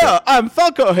on, do that Oh, bit. I'm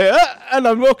Falco here, and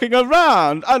I'm walking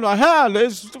around, and my hand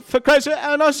is for crazy,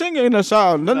 and I'm singing a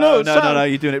song. No,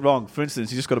 you're doing it wrong. For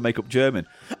instance, you just got to make up German.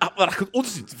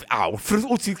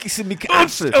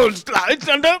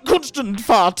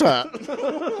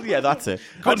 Kunstvater. Yeah, that's it.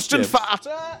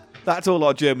 Kunstvater. That's all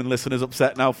our German listeners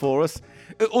upset now for us.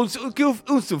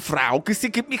 Unsere Frau, sie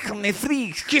gibt mich nicht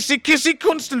frei. Kissy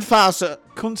Kunstvater.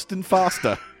 Constant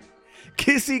faster.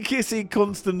 Kissy,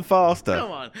 constant faster.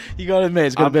 Come on. You got to admit,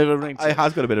 it's got a bit of a ring to It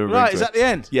has got a bit of a ring Right, to is it. that the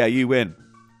end? Yeah, you win.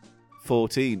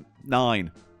 14-9.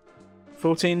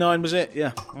 14-9 was it?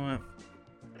 Yeah. All right.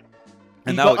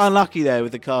 And You now got it's- unlucky there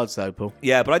with the cards, though, Paul.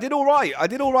 Yeah, but I did all right.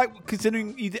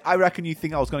 Considering I reckon you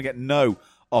think I was going to get no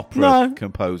opera No.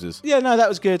 composers. Yeah, no, that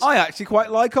was good. I actually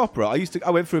quite like opera. I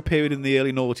went through a period in the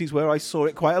early noughties where I saw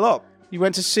it quite a lot. You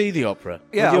went to see the opera.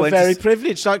 Yeah, Well, I you're went to very s-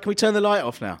 privileged. Like, can we turn the light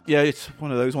off now? Yeah, it's one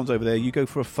of those ones over there. You go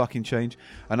for a fucking change,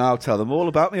 and I'll tell them all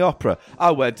about the opera.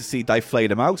 I went to see Die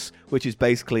Fledermaus, which is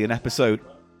basically an episode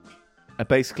of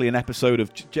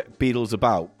Beatles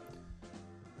About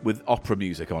with opera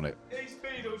music on it. He's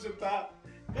Beatles about.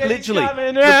 Literally, He's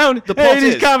coming round. the plot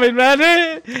He's is- coming round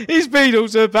here. He's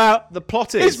Beatles about. The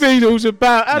plot It's is Beatles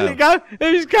about. And No. it go.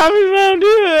 He's coming round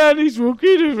here and he's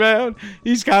walking around.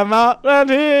 He's come up round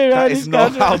here that and is he's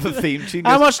not come how round. the theme tune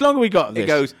How goes. much longer we got of this? It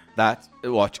goes that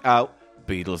watch out,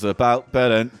 Beatles about,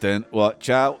 dun watch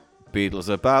out, Beatles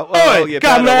about. Oh, Oi, you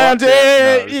come better round watch it.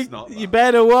 here. No, it's not You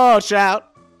better watch out.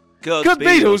 Good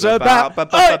Beatles about.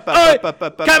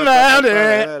 Oi, come round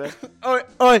here.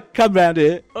 Oi, come round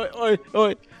here.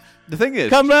 Oi. The thing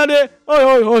is, Come round here.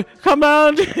 Oi, come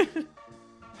round here.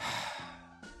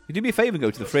 You do me a favour and go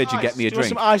to the fridge and get me a Do you want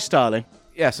drink. some ice, darling?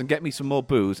 Yes, and get me some more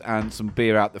booze and some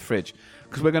beer out the fridge.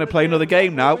 Because we're going to play another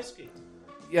game now.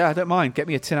 Yeah, I don't mind. Get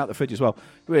me a tin out the fridge as well.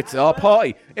 It's our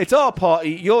party. It's our party.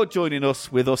 You're joining us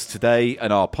with us today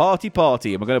and our party.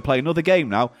 And we're going to play another game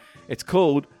now. It's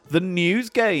called the News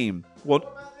Game. What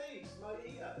about these?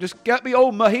 Just get me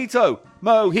mojito.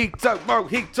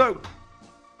 Mojito.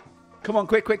 Come on,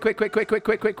 quick.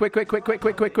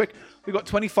 We've got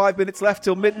 25 minutes left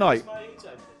till midnight.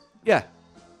 Yeah.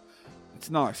 It's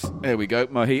nice. There we go,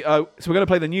 mojito. So we're going to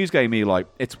play the news game, Eli.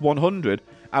 It's 100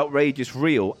 outrageous,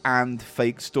 real, and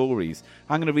fake stories.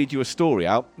 I'm going to read you a story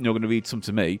out, and you're going to read some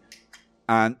to me.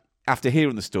 And after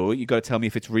hearing the story, you've got to tell me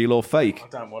if it's real or fake. I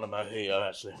don't want a mojito,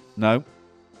 actually. No?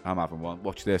 I'm having one.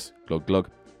 Watch this. Glug, glug.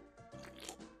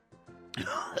 How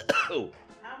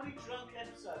many drunk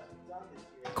episodes have you done this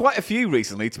year? Quite a few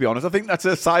recently, to be honest. I think that's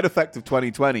a side effect of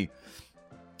 2020.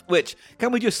 Which,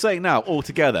 can we just say now, all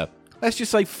together, let's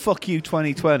just say, fuck you,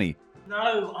 2020.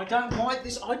 No, I don't like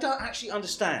this. I don't actually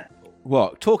understand.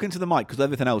 What? Talk into the mic, because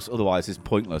everything else otherwise is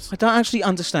pointless. I don't actually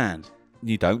understand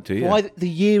You don't, do you? why the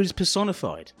year is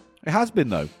personified. It has been,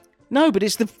 though. No, but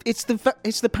it's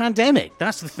the pandemic.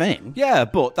 That's the thing. Yeah,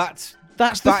 but that's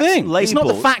the thing. It's not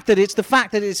the labelled- fact that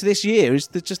it's this year. It's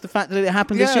just the fact that it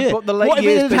happened this Yeah, year. but the late what if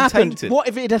year's it had been happened? tainted. What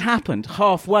if it had happened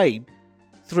halfway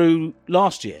through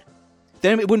last year?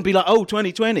 Then it wouldn't be like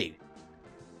 2020,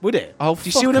 would it? Oh, do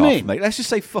you see what I mean? Mate. Let's just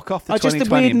say fuck off the I just 2020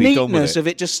 the weird and be done with neatness it. of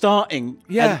it just starting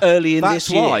Yeah, and early in that's this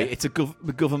year. why it's the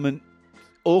government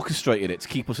orchestrated it to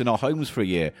keep us in our homes for a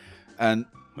year. And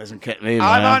Hasn't kept me.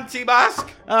 I'm man. anti-mask.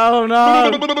 Oh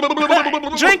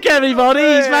no! Drink, everybody!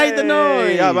 He's made the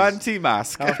noise. I'm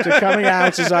anti-mask. After coming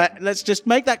out as let's just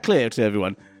make that clear to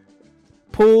everyone.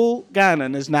 Paul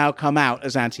Gannon has now come out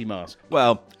as anti-mask.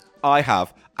 Well, I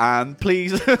have, and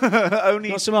please only.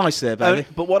 Got some ice there, baby.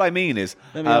 But what I mean is,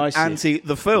 Let me ice you. anti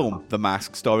the film, The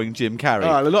Mask, starring Jim Carrey.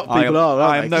 Oh, a lot of people are.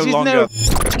 I Aren't am they? no 'Cause longer.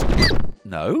 isn't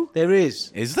No, there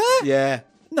is. is there? Yeah.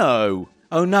 No.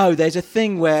 Oh no, there's a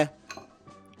thing where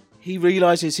he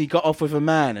realizes he got off with a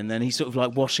man, and then he's sort of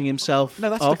like washing himself. No,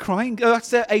 that's off. the crying. Oh, that's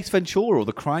the Ace Ventura or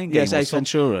the crying game. Yes, or Ace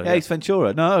Ventura, Yeah, yeah. Ace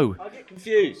Ventura. No, I get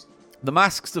confused. The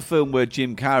Mask's the film where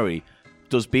Jim Carrey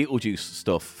does Beetlejuice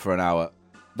stuff for an hour.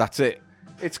 That's it.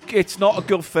 It's not a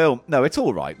good film. No, it's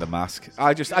all right. The Mask.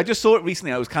 I just saw it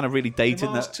recently. I was kind of really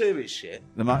dating Mask that. 2 is shit.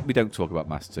 We don't talk about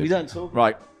Mask 2. We don't talk.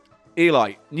 Right,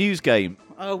 Eli. News game,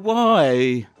 Oh,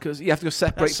 why? because you have to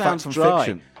separate That fact sounds from dry.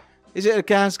 fiction. Is it a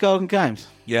Gans Golden Games?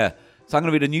 Yeah. So I'm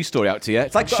going to read a news story out to you.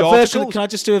 It's like I've got a version. Sharkticles. Can I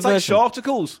just do a it's version? like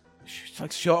Sharkticles. It's like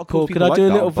Sharkticles. Paul, could People I like do a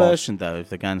that, little boss. version though of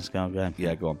the Gans Golden Games?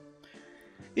 Yeah, go on.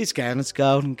 It's Gannon's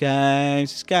Golden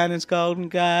Games, it's Gannon's Golden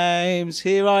Games.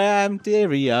 Here I am,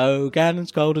 dearie-o,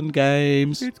 Gannon's Golden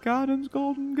Games. It's Gannon's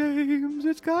Golden Games.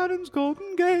 It's Gannon's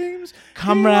Golden Games.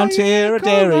 Come round here,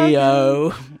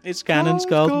 dearie-o. It's Gannon's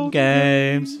Golden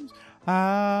Games.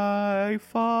 I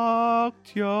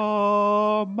fucked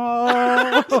your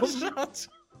mom.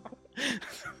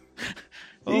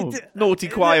 Oh, naughty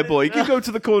choir boy. You can go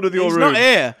to the corner of your He's room. not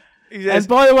here. He says, And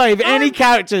by the way, if any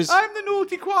characters... I'm the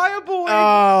naughty choir boy.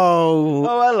 Oh...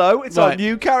 Oh, hello. It's our Right.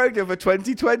 new character for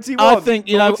 2021. I think,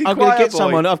 Naughty I'm going to choir get boy.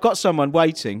 someone... I've got someone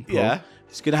waiting. Paul. Yeah.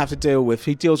 He's going to have to deal with...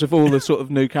 He deals with all the sort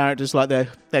of new characters, like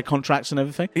their contracts and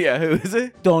everything. Yeah, who is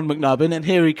it? Don McNubbin, and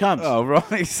here he comes. Oh,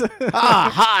 right.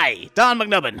 Hi, Don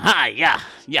McNubbin. Hi,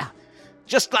 yeah.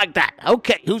 Just like that.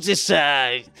 Okay, who's this,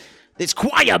 this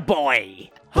choir boy?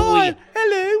 Hi,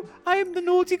 hello. I am the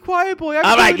naughty choir boy. I'm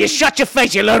All right, doing- you shut your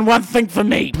face. You learn one thing from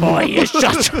me, boy. You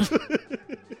shut...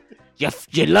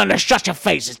 you learn to shut your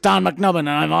face. It's Don McNubbin, and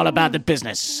I'm all about the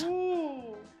business.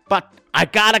 But I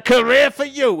got a career for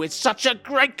you. It's such a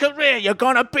great career. You're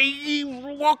going to be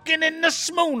walking in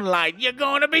the moonlight. You're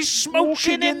going to be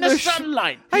smoking in the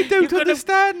sunlight. I don't You're gonna-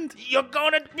 understand. You're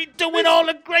going to be doing all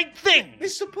the great things.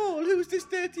 Mr. Paul, who's this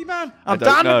dirty man? I'm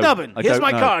Don McNubbin. I Here's don't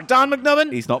my know. card. Don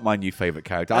McNubbin. He's not my new favourite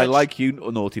character. I like you,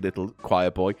 naughty little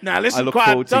choir boy. Now I listen, look quiet.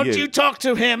 forward to Don't you. you talk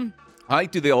to him. I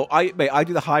do the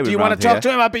hiring. Do you want to talk to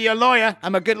him? I'll be your lawyer.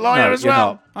 I'm a good lawyer No, as you're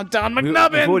well. not. I'm Don We've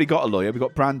McNubbin. already got a lawyer. We've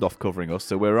got Brandoff covering us,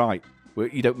 so we're right.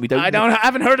 We don't. I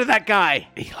haven't heard of that guy.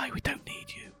 Eli, we don't need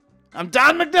you. I'm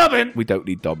Don McNubbin. We don't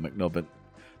need Don McNubbin.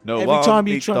 No Every one time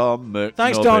you needs try- Don McNubbin.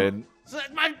 Thanks, Don. It's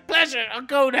my pleasure. I'll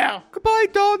go now. Goodbye,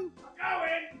 Don.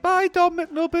 Going. Bye, Don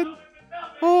McNubbin.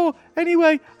 Oh,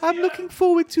 anyway, I'm looking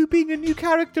forward to being a new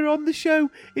character on the show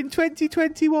in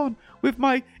 2021 with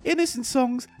my innocent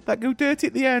songs that go dirty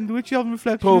at the end, which on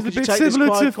reflection Paul, is a could you bit take this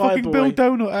similar to choir fucking boy? Bill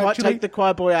Donut, Right, actually. take the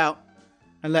choir boy out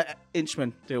and let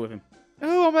Inchman deal with him.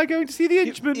 Oh, am I going to see the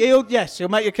Inchman? He'll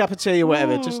make you a cup of tea or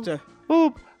whatever. Oh. Just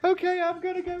Oh, Okay, I'm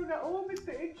gonna go now. Oh, Mr.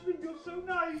 Inchman, you're so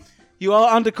nice. You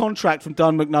are under contract from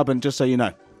Don McNubbin, just so you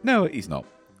know. No, he's not.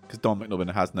 Because Don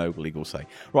McNubbin has no legal say.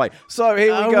 Right, so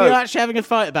here we go. We're actually having a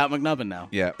fight about McNubbin now.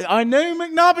 Yeah. I know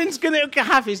McNubbin's going to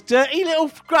have his dirty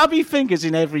little grubby fingers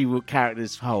in every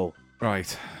character's hole.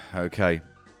 Right, okay.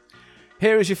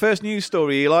 Here is your first news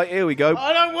story, Eli. Here we go.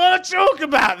 I don't want to talk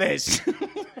about this.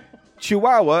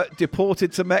 Chihuahua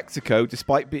deported to Mexico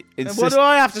despite being And what insisting do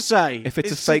I have to say? if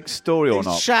it's a fake story or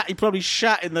not. He probably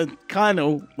shat in the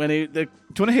kennel when he... Do you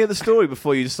want to hear the story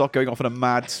before you just start going off on a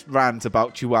mad rant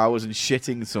about chihuahuas and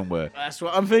shitting somewhere? That's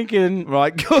what I'm thinking.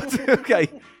 Right, good. Okay,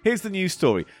 here's the news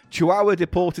story. Chihuahua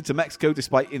deported to Mexico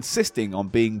despite insisting on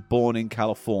being born in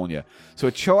California. So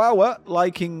a chihuahua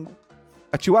liking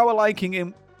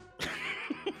in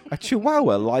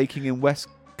West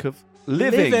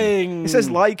living. It says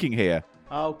liking here.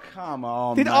 Oh, come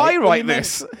on, Did mate. I Well, write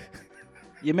this?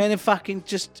 You meant to fucking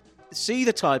just see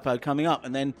the typo coming up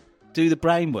and then do the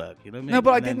brain work. You know what I mean? No,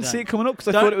 but I And then didn't don't. see it coming up because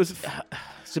I Don't- thought it was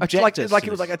Subjective. like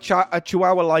it was like a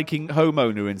chihuahua liking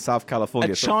homeowner in South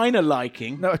California. a China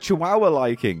liking. No, a chihuahua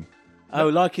liking. Oh,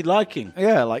 liking.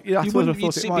 Yeah, like that's You what I wouldn't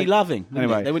thought you'd it be might. loving. wouldn't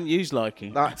Anyway. it? They wouldn't use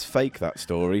liking. That's fake, that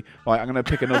story. Right, I'm going to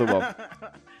pick another one.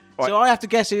 Right. So I have to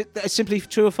guess it's simply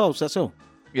true or false. That's all.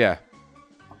 Yeah.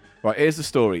 Right, here's the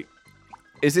story.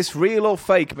 Is this real or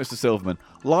fake, Mr. Silverman?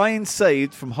 Lion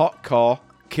saved from hot car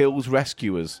kills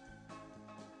rescuers.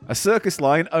 A circus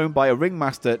lion owned by a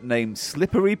ringmaster named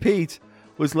Slippery Pete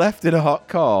was left in a hot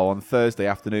car on Thursday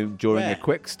afternoon during Where? a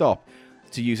quick stop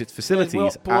to use its facilities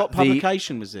What at the...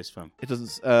 publication was this from? It doesn't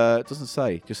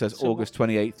say. It just says So August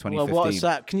 28th, 2015. Well, what is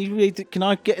that? Can you read? Can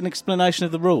I get an explanation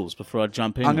of the rules before I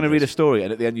jump in? I'm going to on read a this? story,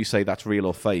 and at the end you say that's real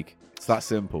or fake. It's that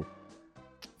simple.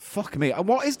 Fuck me.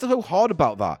 What is so hard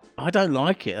about that? I don't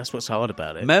like it. That's what's hard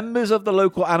about it. Members of the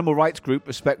local animal rights group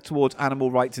Respect Towards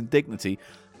Animal Rights and Dignity,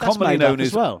 That's commonly made up known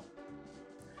as well.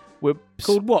 Were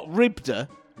Called what? Ribda?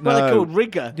 What are they No. called?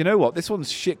 Rigger? You know what? This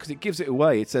one's shit because it gives it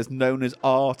away. It says known as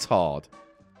R-Tard.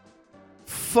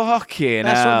 Fucking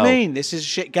That's hell. what I mean. This is a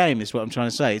shit game, is what I'm trying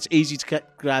to say. It's easy to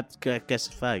guess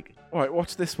a fake. All right,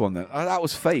 what's this one then? Oh, that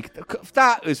was fake.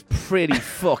 That was pretty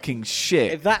fucking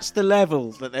shit. If that's the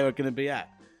level that they were going to be at.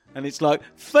 And it's like,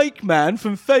 fake man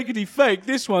from Fakety Fake,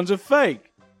 this one's a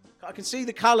fake. I can see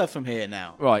the colour from here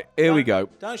now. Right, here we go.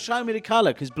 Don't show me the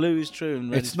colour, because blue is true and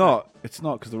red It's is not. It's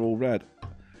not because they're all red.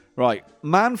 Right.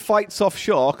 Man fights off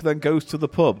shark, then goes to the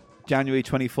pub. January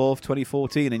 24th,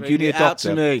 2014. And Read junior it out doctor.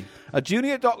 to me. A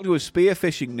junior doctor was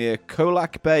spearfishing near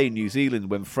Colac Bay, New Zealand,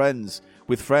 with friends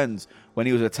when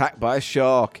he was attacked by a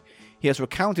shark. He has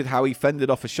recounted how he fended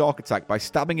off a shark attack by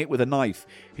stabbing it with a knife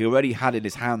he already had in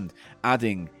his hand,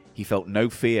 adding, "He felt no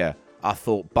fear. I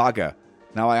thought, bugger.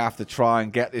 Now I have to try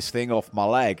and get this thing off my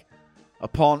leg."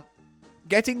 Upon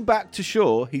getting back to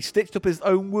shore, he stitched up his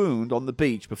own wound on the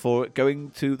beach before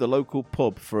going to the local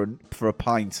pub for a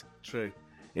pint. True.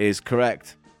 Is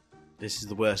correct. This is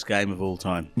the worst game of all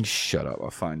time. Shut up,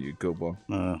 I'll find you a good one.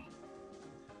 Oh.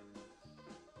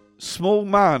 Small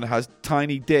man has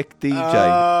tiny dick DJ.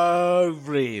 Oh,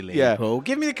 really? Yeah. Paul?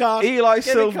 Give me the card. Eli Give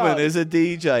me the Silverman card. is a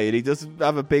DJ and he doesn't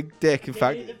have a big dick. In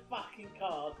fact, Give me the fucking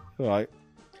card. right.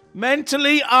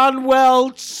 Mentally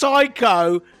unwell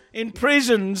psycho in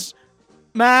prisons,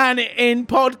 man in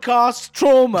podcast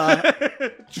trauma,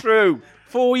 True.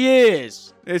 4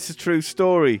 years. It's a true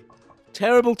story.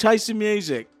 Terrible taste in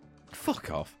music.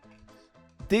 Fuck off.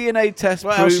 DNA test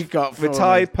What else you proof got for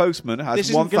retired postman has This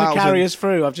isn't going to 1,000. carry us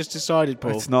through. I've just decided,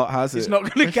 Paul. It's not, has it? It's not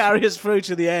going to carry us through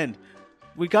to the end.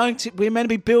 We're meant to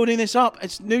be building this up.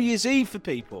 It's New Year's Eve for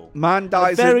people. Man A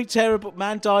dies. very terrible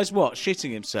man dies. What?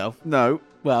 Shitting himself. No.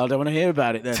 Well, I don't want to hear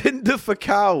about it then. Tinder for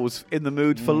cows in the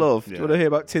mood for love. Do you yeah. want to hear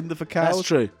about Tinder for cows? That's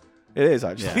true. It is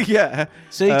actually. Yeah.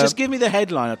 See, just give me the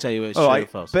headline. I'll tell you it's all true or right.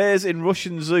 false. Bears in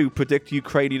Russian zoo predict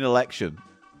Ukrainian election.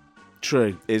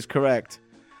 True. Is correct.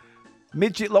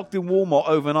 Midget locked in Walmart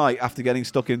overnight after getting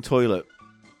stuck in toilet.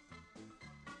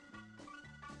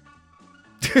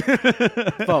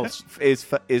 False.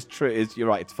 Is true. You're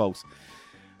right. It's false.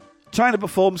 China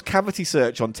performs cavity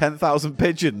search on 10,000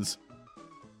 pigeons.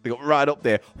 They got right up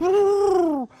there.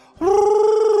 I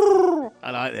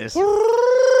like this. No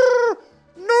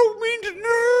means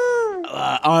no.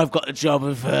 I've got the job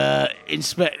of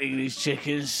inspecting these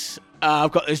chickens.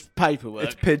 I've got this paperwork.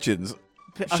 It's pigeons.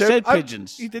 I said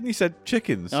pigeons. You didn't. You said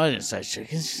chickens. No, I didn't say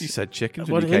chickens. You said chickens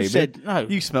What, when you who came said in. no?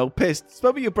 You smell pissed.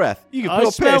 Smell with your breath. You can I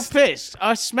feel smell pissed. pissed.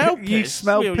 I smell pissed. You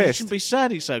smell You pissed. shouldn't be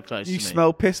standing so close to You me.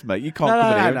 smell pissed, mate. You can't No,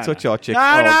 come in no, here no, and no. touch our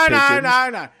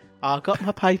chickens. No. I've got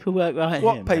my paperwork right here.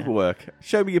 What man. paperwork?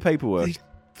 Show me your paperwork. These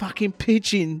fucking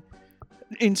pigeon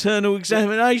internal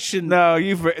examination. No,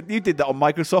 you did that on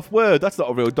Microsoft Word. That's not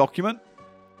a real document.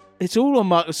 It's all on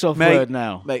Microsoft Word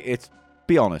now. Mate,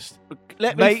 be honest.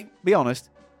 Be honest.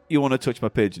 You want to touch my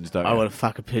pigeons, don't you? I want to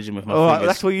fuck a pigeon with my All right, fingers.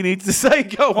 that's what you need to say.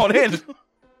 Go on in.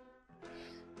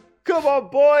 Come on,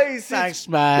 boys. Thanks, it's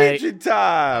mate. Pigeon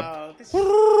time.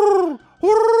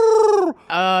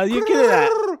 You're good at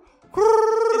that.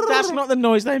 That's not the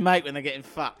noise they make when they're getting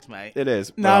fucked, mate. It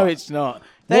is. No, Right. it's not.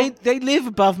 They live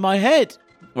above my head.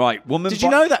 Right, woman. Did you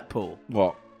know that, Paul?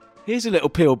 What? Here's a little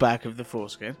peel back of the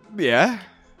foreskin. Yeah.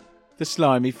 The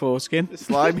slimy foreskin. The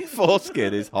slimy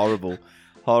foreskin is horrible.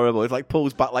 Horrible. It's like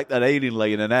pulls back like that alien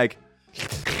laying an egg.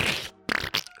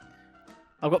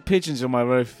 I've got pigeons on my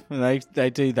roof, and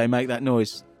they make that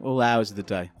noise all hours of the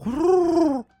day.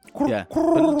 Yeah,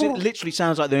 but it literally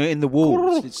sounds like they're in the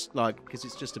walls. It's like because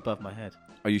it's just above my head.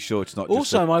 Are you sure it's not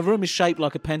Also, just my room is shaped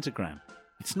like a pentagram.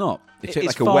 It's not. It's It's shaped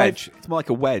like a five- wedge. It's more like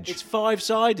a wedge. It's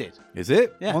 5-sided. Is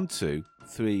it? Yeah. 1, 2,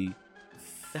 3.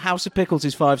 The House of Pickles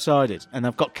is 5-sided, and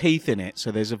I've got Keith in it,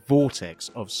 so there's a vortex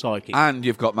of psychic. And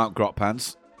you've got Mount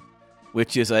Grotpants,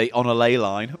 which is on a ley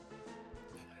line.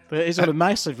 But it's on a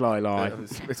massive line.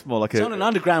 It's more like It's on an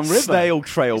underground river. snail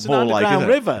trail. It's an more like underground isn't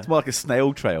it? river. It's more like a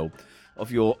snail trail of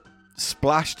your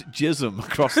splashed jism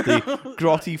across the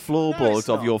grotty floorboards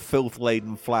of not. your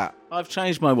filth-laden flat. I've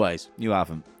changed my ways. You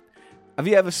haven't. Have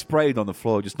you ever sprayed on the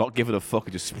floor, just not given a fuck,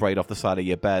 and just sprayed off the side of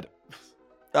your bed?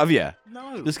 Have you?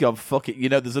 No. Just gone, fuck it. You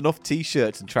know, there's enough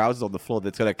T-shirts and trousers on the floor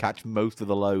that's going to catch most of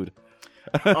the load.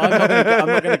 I'm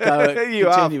not going to go You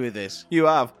continue have. with this. You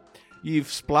have. You've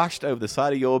splashed over the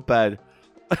side of your bed.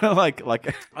 like.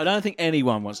 I don't think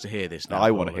anyone wants to hear this now.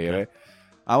 I want to hear it.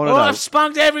 I want to Oh, know. I've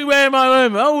spunked everywhere in my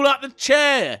room. All up the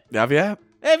chair. Have you?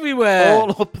 Everywhere.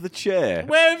 All up the chair.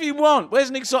 Wherever you want. Where's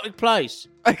an exotic place?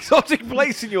 Exotic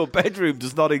place in your bedroom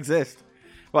does not exist.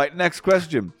 Right, next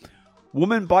question.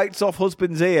 Woman bites off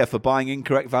husband's ear for buying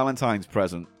incorrect Valentine's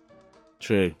present.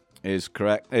 True. Is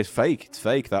correct. It's fake. It's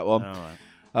fake, that one. All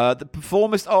right. The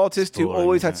performist artist who boring,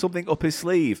 always isn't had it? something up his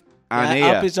sleeve. An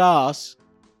ear. Up his arse.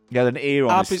 He had an ear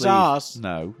on Up his his sleeve. arse.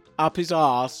 No. Up his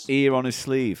arse. Ear on his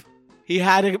sleeve. He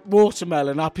had a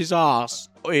watermelon up his arse.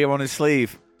 Ear on his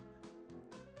sleeve.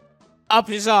 Up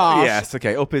his arse. Yes,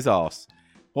 okay, up his arse.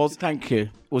 Thank you.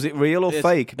 Was it real or Yes.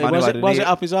 fake? Man who Was had it an ear-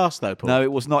 up his arse though, Paul? No,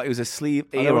 it was not. It was a sleeve,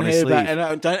 I ear don't on want to his hear sleeve.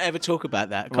 about it. Don't ever talk about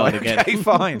that Right, card again. okay,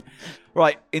 fine.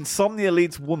 Right, insomnia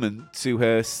leads woman to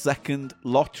her second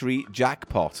lottery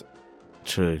jackpot.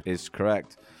 True. Is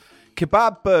correct.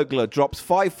 Kebab burglar drops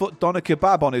 5-foot doner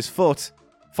kebab on his foot.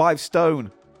 5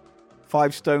 stone.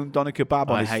 5 stone doner kebab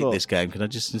on I his hate foot. this game. Can I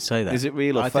just say that? Is it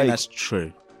real or I fake? think that's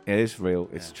true. It is real.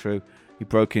 It's true. He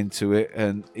broke into it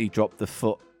and he dropped the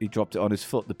foot. He dropped it on his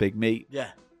foot, the big meat.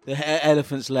 Yeah. The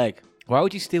elephant's leg. Why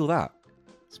would you steal that?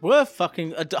 It's worth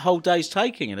fucking a whole day's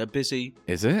taking in a busy...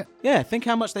 Is it? Yeah, think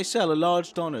how much they sell. A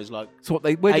large doner is like... So what?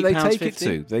 Where do they £8.50? take it to?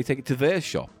 Do they take it to their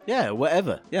shop, Yeah,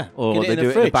 whatever. Yeah. or Get they in do the it in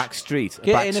the fridge. back street? Get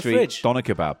it back in the street fridge. doner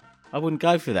kebab. I wouldn't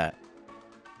go for that.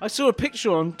 I saw a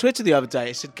picture on Twitter the other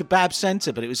day. It said Kebab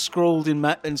Centre, but it was scrawled in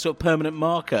sort of permanent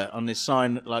marker on this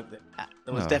sign. Like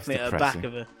there was Oh, definitely that's at the back depressing.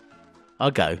 of a...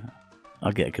 I'll go.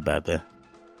 I'll get a kebab there.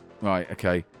 Right.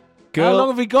 Okay. How long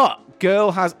have we got?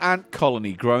 Girl has ant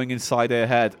colony growing inside her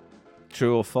head.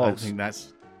 True or I false? think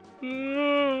that's...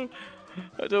 I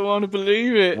don't want to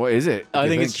believe it. What is it? I Do you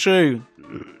think it's true.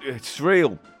 It's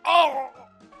real. Oh!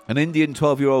 An Indian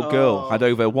 12-year-old girl had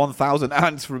over 1,000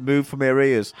 ants removed from her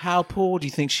ears. How poor do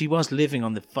you think she was living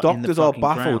on the in the Doctors are fucking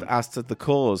baffled ground? as to the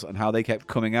cause and how they kept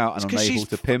coming out and 'Cause unable she's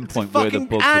to pinpoint where the fucking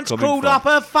bugs were ants coming crawled from. up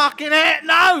her fucking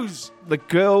nose. The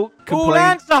girl All complained.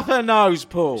 ants up her nose,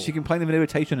 Paul. She complained of an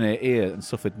irritation in her ear and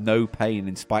suffered no pain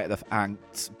in spite of the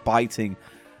ants biting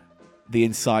the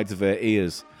insides of her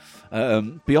ears.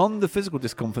 Beyond the physical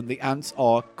discomfort, the ants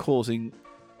are causing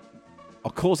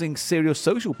serious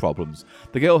social problems.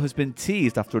 The girl has been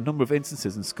teased after a number of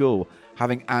instances in school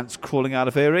having ants crawling out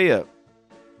of her ear.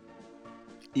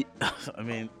 I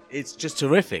mean, it's just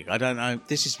terrific. I don't know.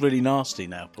 This is really nasty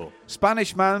now, Paul.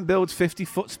 Spanish man builds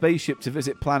 50-foot spaceship to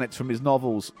visit planets from his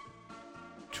novels.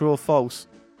 True or false?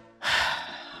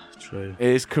 True. It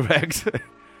is correct.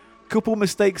 Couple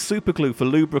mistakes superglue for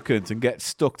lubricant and get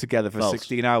stuck together for False.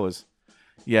 16 hours.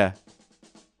 Yeah.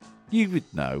 You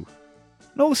would know.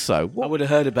 And also, I what? would have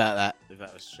heard about that if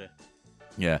that was true.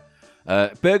 Yeah.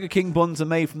 Burger King buns are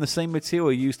made from the same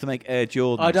material used to make Air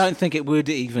Jordans. I don't think it would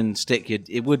even stick your...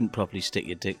 It wouldn't properly stick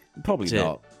your dick. Probably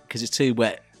not. Because it's too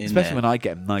wet in Especially there. when I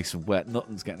get them nice and wet.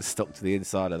 Nothing's getting stuck to the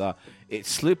inside of that. It's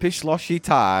slippy sloshy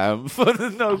time for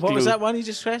the no What glue. was that one you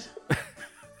just read?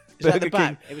 Is that the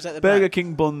back? It was at the Burger back.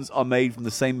 King buns are made from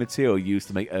the same material used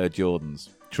to make Air Jordans.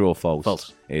 True or false?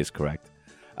 False. It is correct.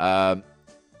 I'm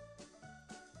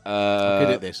good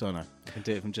at this, aren't I? I can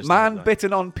do it from just Man like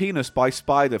bitten on penis by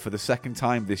spider for the second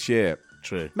time this year.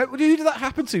 True. Who did that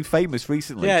happen to famous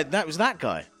recently? Yeah, that was that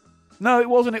guy. No, it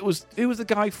wasn't. It was the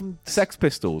guy from Sex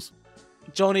Pistols.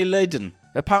 Johnny Lydon.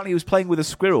 Apparently he was playing with a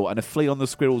squirrel and a flea on the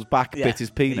squirrel's back bit his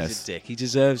penis. He's a dick. He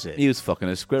deserves it. He was fucking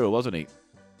a squirrel, wasn't he?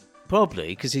 Probably,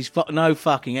 because he's no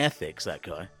fucking ethics, that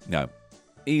guy. No.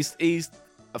 He's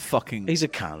a fucking... He's a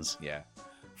cunt. Yeah.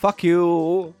 Fuck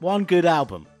you. One good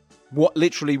album.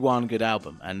 Literally one good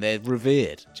album, and they're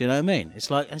revered. Do you know what I mean? It's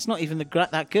like, it's not even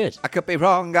that good. I could be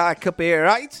wrong, I could be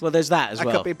right. Well, there's that as I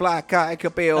well. could be black, I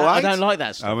could be I white. don't like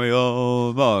that stuff.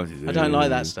 I don't like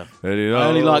that stuff. I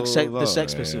only like the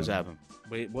Sex Pistols album.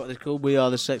 What are they called? We Are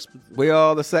the Sex... We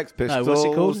are the Sex Pistols. No, what's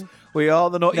it called? We are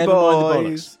the Naughty Never mind the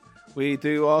Boys. We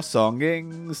do our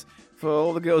songings for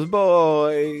all the girls and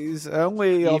boys. And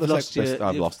we are You've the Sex lost your- Pistols.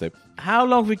 I've you've- lost it. How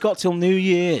long have we got till New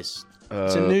Year's?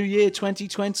 It's a New Year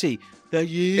 2020. The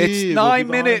year It's will 9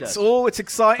 be behind minutes. us. Oh, it's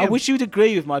exciting. I wish you'd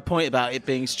agree with my point about it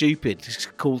being stupid to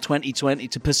call 2020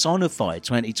 to personify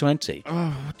 2020.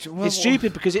 It's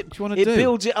stupid because it do you wanna do?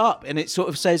 builds it up and it sort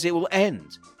of says it will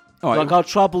end. All right. Like our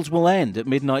troubles will end at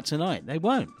midnight tonight. They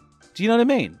won't. Do you know what I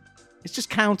mean? It's just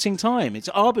counting time. It's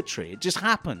arbitrary. It just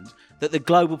happened that the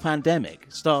global pandemic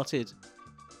started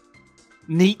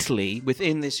neatly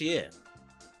within this year.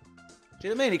 Do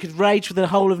you know what I mean? It could rage for the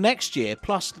whole of next year,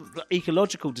 plus the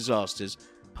ecological disasters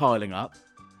piling up.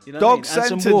 You know what I Dog mean? And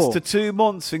some sentenced war. to 2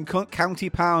 months in County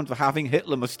Pound for having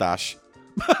Hitler moustache.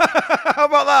 How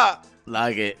about that?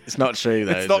 Like it. It's not true,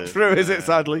 though. It's not true, is it,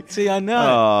 sadly? See, I know.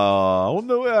 Oh,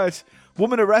 no, yes.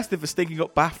 Woman arrested for stinking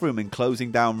up bathroom and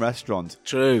closing down restaurant.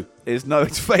 True. No,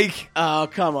 it's fake. Oh,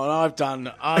 come on. I've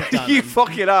done You them.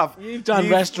 fucking have. You've done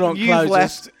restaurant you've closers.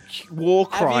 left war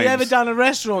crimes. Have you ever done a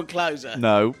restaurant closer?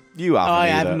 No, you haven't. I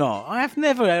either. have not. I have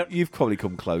never. You've probably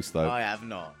come close, though. I have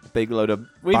not. Big load of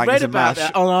We've bangers read and about mash.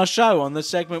 that on our show, on the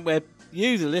segment where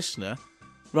you, the listener,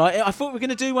 right? I thought we were going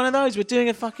to do one of those. We're doing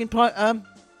a fucking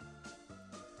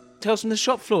Tales from the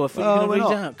Shop Floor. I thought you were Oh, going to we're read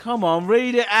not. it out. Come on,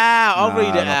 read it out. I'll read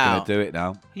it I'm not out. going to do it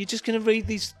now. You're just going to read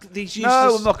these useless...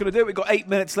 No, I'm not going to do it. We've got 8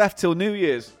 minutes left till New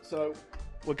Year's. So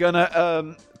we're going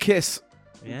to kiss,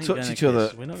 Yeah, you're touch gonna each other.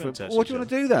 kiss. We're not gonna touch What each do you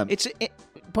want other. to do then?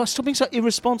 But stop being so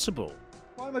irresponsible.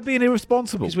 Why am I being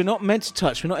irresponsible? Because we're not meant to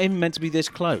touch. We're not even meant to be this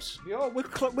close. We are. We're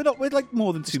not. We're like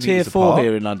more than 2 It's meters tier 4 apart.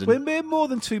 here in London. We're more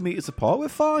than 2 meters apart. We're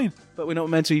fine. But we're not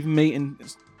meant to even meet and...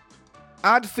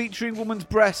 Ad featuring woman's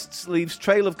breasts leaves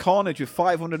trail of carnage with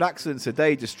 500 accidents a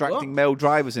day, distracting What? male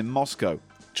drivers in Moscow.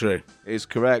 True. Is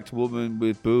correct. Woman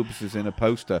with boobs is in a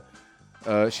poster.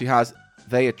 She has.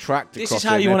 They attract. This across is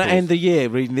how their you want to nipples. end the year,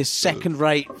 reading this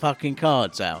second-rate fucking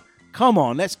cards out. Come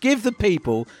on, let's give the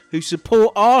people who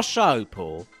support our show,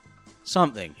 Paul,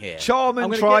 something here. I'm Charmin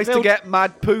gonna tries Bill, to get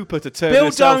Mad Pooper to turn Bill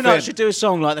herself Donut in. should do a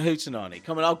song like the Hootenanny.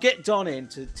 Come on, I'll get Don in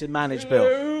to manage Bill.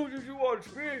 Hello, did you watch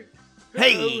me?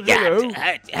 Hey, Hello.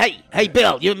 hey,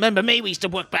 Bill. You remember me? We used to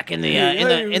work back in the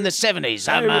in the 70s.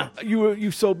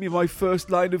 You sold me my first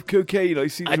line of cocaine. I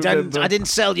seem to remember. I didn't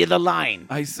sell you the line.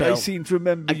 I Bill. seem to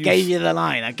remember. I gave you the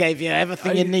line. I gave you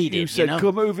everything you needed. You said, know?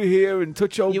 "Come over here and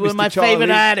touch old You were Mr. my Charlie."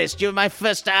 favorite artist. You were my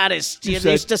first artist. You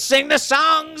said- used to sing the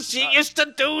songs. You used to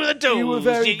do the do's. You were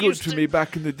very You good used to me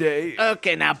back in the day.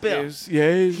 Okay, now, Bill. Yes.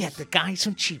 Yeah, the guys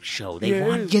from Cheap Show, they Yes.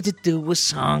 want you to do a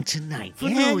song tonight. For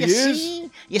yeah, New you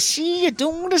Year's? see, you're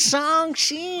doing the song,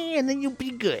 see, and then you'll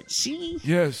be good, see?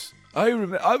 Yes. I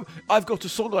remember. I've got a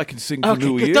song I can sing for Okay,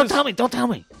 New good. Year's. Don't tell me. Don't tell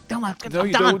me. Don't. No,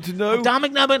 you don't want to know? I'm Don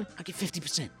McNubbin. I get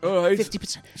 50%. All right.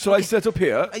 50%. Shall I set up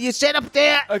here? You set up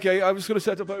there. Okay, I'm just going to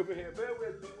set up over here. Bear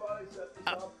with me while I set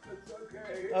this up. It's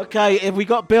okay. Okay, have we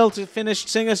got Bill to finish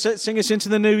sing us into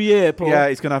the new year, Paul? Yeah,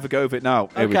 he's going to have a go of it now.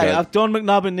 Here we Okay, go. Don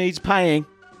McNubbin needs paying,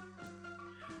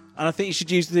 and I think you should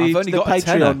use the I've only got a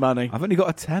tenner. Patreon money. I've only got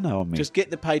a tenner on me. Just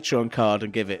get the Patreon card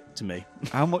and give it to me.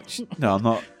 How much? No, I'm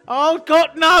not. Oh,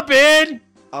 got Nubbin!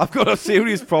 I've got a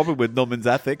serious problem with Nubbin's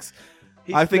ethics.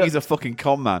 I think no- he's a fucking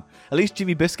con man. At least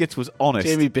Jimmy Biscuits was honest.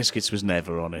 Jimmy Biscuits was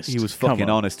never honest. He was Come fucking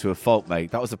on. honest to a fault,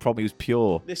 mate. That was the problem. He was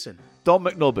pure. Listen, Don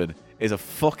McNubbin is a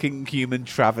fucking human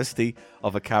travesty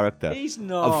of a character. He's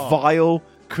not. A vile,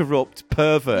 corrupt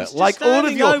pervert. he's just like all of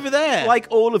standing your over there. Like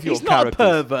all of your He's not a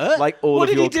characters. pervert. Like all what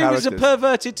of your did he do as characters. a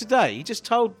perverted today? He just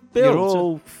told Bill. You're to-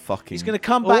 all fucking. He's gonna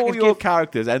come back All and your give-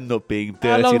 characters end up being How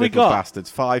dirty long we little got? bastards.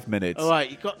 5 minutes. All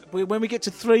right, when we get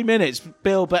to 3 minutes,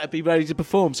 Bill better be ready to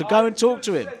perform. So go and talk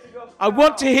to him. I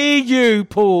want to hear you,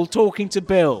 Paul, talking to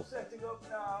Bill. Setting up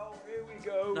now. Here we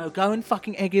go. No, go and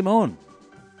fucking egg him on.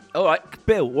 All right,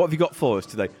 Bill, what have you got for us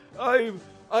today?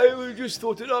 I just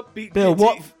thought an upbeat Bill,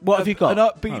 ditty, what have you got? An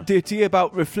upbeat ditty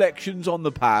about reflections on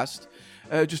the past.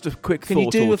 Just a quick Can thought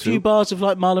you do or a few two. bars of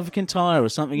like Mull of Kintyre or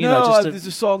something? You No, know, just there's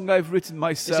a song I've written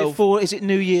myself. is it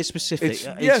New Year specific?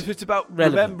 It's about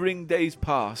relevant. remembering days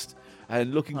past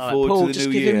and looking All right, forward Paul, to the just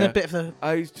new give year. him a bit of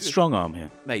a strong arm here.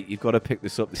 Mate, you've got to pick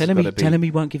this up. This Tell has him, gotta be- tell him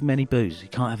he won't give him any booze. He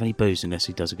can't have any booze unless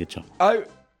he does a good job.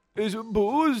 Is it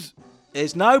booze?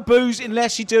 There's no booze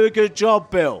unless you do a good job,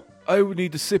 Bill. I would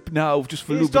need a sip now just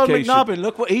for Here's Don lubrication. McNubbin.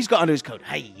 Look what he's got under his coat.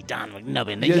 Hey, Don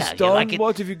McNubbin. Yes, yeah, Don, you like it?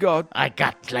 what have you got? I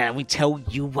got, let me tell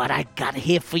you what I got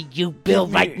here for you, Bill,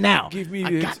 Give me- right now. give me I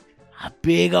it. got a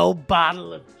big old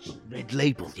bottle of Red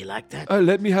Label. You like that?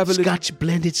 Let me have a little... Scotch,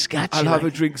 blended scotch. I'll you have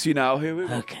like a drink, see now. Here we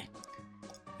go. Okay.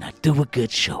 Now do a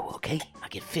good show, okay? I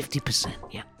get 50%,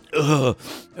 yeah.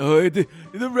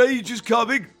 The rage is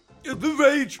coming. The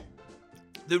rage.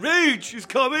 The rage is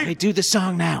coming. Hey, do the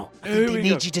song now. I Here think we they need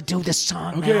go. you to do the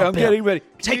song Okay, now, I'm Bill. getting ready.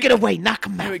 Take it away. Knock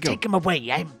him Here we out. go. Take him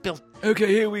away. I'm Bill. Okay,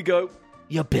 here we go.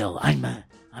 You're Bill. I'm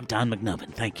Don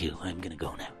McNubbin. Thank you. I'm gonna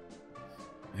go now.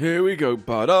 Here we go.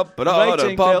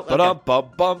 Rating, Bill.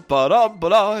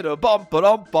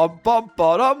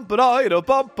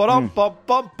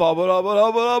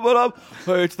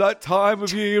 It's that time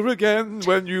of year again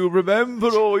when you remember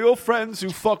all your friends who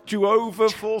fucked you over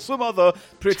for some other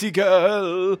pretty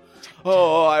girl.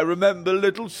 Oh, I remember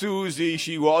little Susie.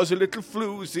 She was a little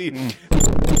floozy.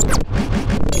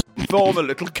 Form a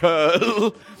little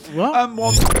curl. What? And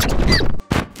one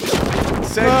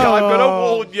said, I'm going to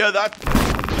warn you that...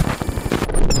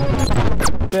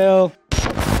 Bill.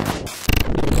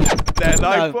 Then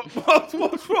No.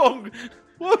 what's wrong?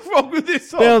 What's wrong with this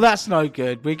song? Bill, that's no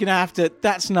good. We're gonna have to.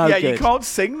 That's no yeah, good. you can't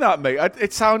sing that, mate.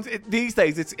 It sounds these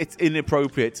days. It's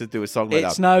inappropriate to do a song like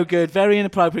It's that. no good. Very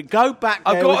inappropriate. Go back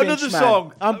there I've got with another Inchman.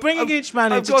 song. I'm bringing Inchman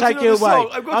in I've to got take you another away. song.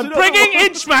 I've got I'm another bringing one.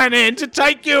 Inchman in to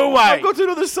take you away. I've got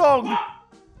another song.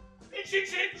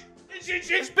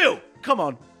 It's Bill. Come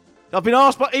on. I've been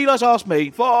asked, but Eli's asked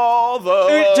me.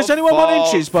 Father. Does anyone want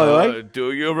inches, by the way?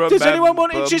 Do you remember Does anyone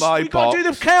want inches? my We've got to do the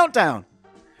box? countdown.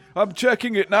 I'm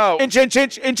checking it now. Inch.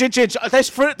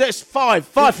 There's five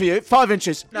for you. 5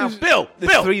 inches. Now, Bill.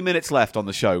 There's 3 minutes left on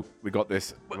the show. We got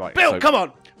this. Right. Bill, so- come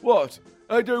on. What?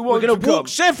 I don't We're want going to to walk come.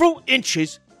 several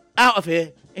inches out of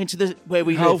here into the where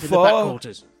we How live in the far? back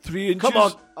quarters. 3 inches. Come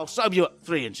on. I'll sub you up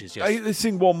 3 inches, yes. Let's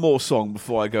sing one more song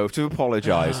before I go to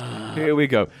apologise. Here we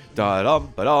go. Da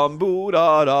dum ba dum boo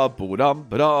da da boo dum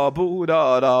ba da boo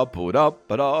da da boo da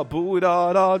ba da boo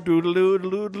da da doodle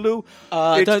doodle doodle.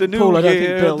 It's don't- the new Paul, I don't think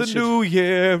year, Bill the should- new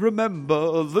year.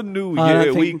 Remember the new I don't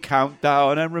year. We think- count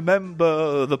down and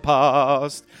remember the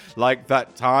past, like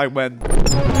that time when.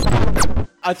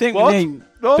 I think What? we need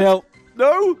No. Bill.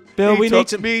 No, Bill, he we took need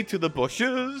to- me to the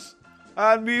bushes,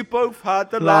 and we both had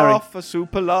the Larry. laugh, a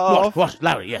super laugh. What?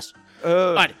 Larry, yes.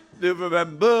 Right. To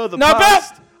remember the No,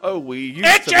 past. Oh, we used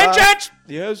Itch, to laugh. itch.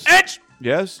 Yes. Edge.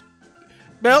 Yes.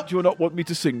 Bill. Do you not want me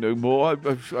to sing no more?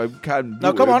 I can.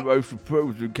 No, do come it. on. I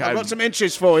suppose I can. I've got some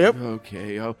inches for you.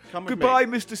 Okay. Come with Goodbye,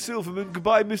 Mr. Silverman.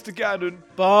 Goodbye, Mr. Gannon.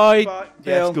 Bye, Bye.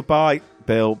 Bill. Yes, goodbye,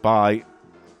 Bill. Bye.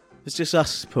 It's just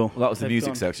us, Paul. Well, that was the They've music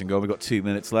gone. section gone. We've got 2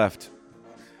 minutes left.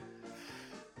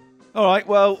 All right.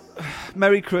 Well,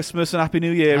 Merry Christmas and Happy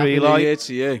New Year, Happy Eli. New Year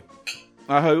to you.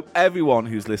 I hope everyone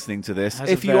who's listening to this, Has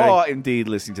a if you very- are indeed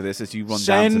listening to this as you run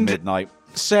down to Send- midnight,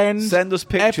 Send us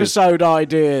pictures. episode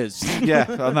ideas. Yeah,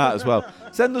 on that as well.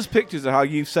 Send us pictures of how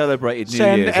you've celebrated New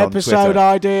Send Year's on episode Twitter.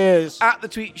 ideas. At the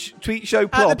tweet show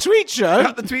At plop. the tweet show.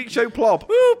 At the tweet show plop.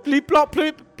 Woo, bleep plop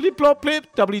plip, bleep plop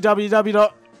plip,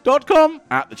 www.com.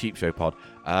 At the Cheap Show Pod.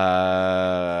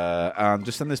 And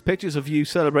just send us pictures of you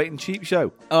celebrating Cheap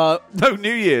Show. No,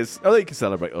 New Year's. Oh, you can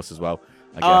celebrate us as well,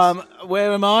 I guess.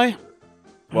 Where am I?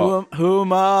 What? Who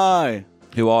am I?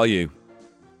 Who are you?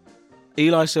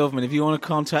 Eli Silverman. If you want to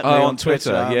contact me Oh, on on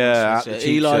Twitter, yeah, it's at the Cheap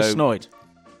Eli Show. Snoid.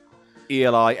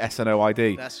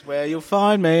 ELISNOID. That's where you'll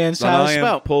find me, and And how it's I am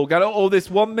spelled. Paul Gannon. All this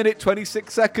 1 minute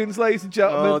 26 seconds, ladies and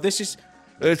gentlemen. Oh, this is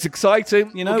It's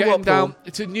exciting. You know We're getting what, Paul? down.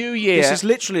 It's a new year. this is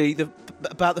literally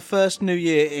about the first New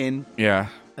Year in yeah.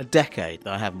 a decade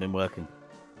that I haven't been working.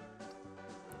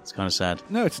 It's kind of sad.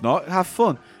 No, it's not. Have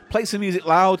fun. Play some music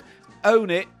loud. Own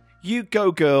it. You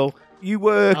go, girl. You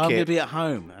work I'm going to it. be at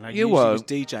home, and I You usually was won't.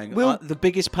 DJing. We'll- The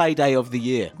biggest payday of the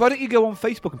year. Why don't you go on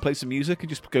Facebook and play some music and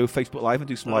just go Facebook Live and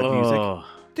do some live Oh. music?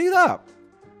 Do that.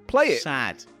 Play it.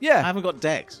 Sad. Yeah. I haven't got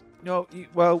decks. No,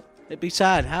 well, It'd be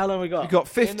sad. How long we got? you got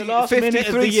 50, In the last 53 minute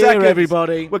of the seconds. year,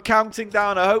 everybody. We're counting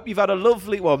down. I hope you've had a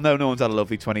lovely... Well, no one's had a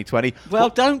lovely 2020. Well,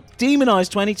 don't demonise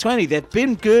 2020. They've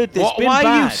been good. They've been Why bad.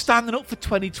 are you standing up for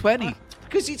 2020?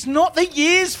 Because it's not the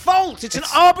year's fault. It's an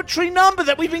arbitrary number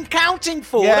that we've been counting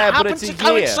for that but happens it's to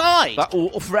a year. coincide. That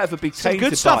will forever be Some tainted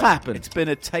good stuff by. happened. It's been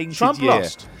a tainted Trump year.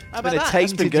 lost. It's How about been a that?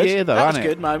 That's been tainted good. year, though, That was hasn't a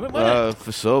it? good moment, wasn't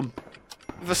For some.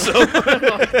 For some.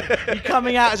 You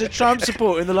coming out as a Trump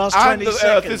supporter in the last 20 And the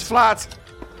seconds. earth is flat.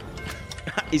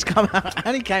 He's come out,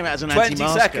 and he came out as an 20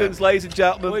 anti-masker. seconds, ladies and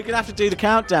gentlemen. We're going to have to do the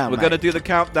countdown, We're going to do the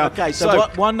countdown. Okay, so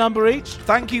what, one number each?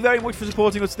 Thank you very much for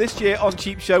supporting us this year on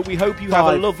Cheap Show. We hope you have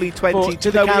a 5, lovely 4, 20.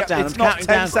 to the countdown. It's I'm not counting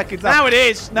 10 down. seconds. Now it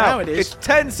is. No, Now it is. It's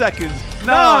 10 seconds.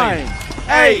 9,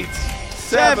 8,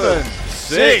 7,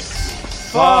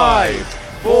 6, 5,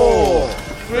 4,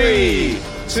 3,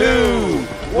 2,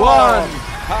 1.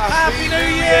 Happy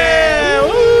New Year!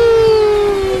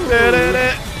 Woo!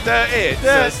 It's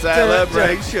a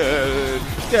celebration.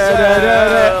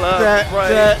 Celebration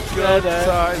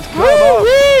times. Come on.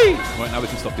 Right, now we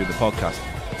can stop doing the podcast.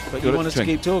 But you want us to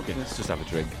keep talking. Let's just have a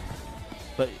drink.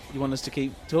 But you want us to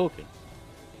keep talking.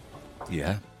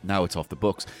 Yeah, now it's off the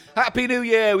books. Happy New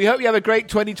Year. We hope you have a great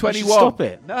 2021. We should stop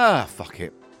it. Nah, fuck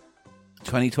it.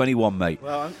 2021, mate.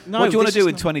 Well, no, what do you want to this do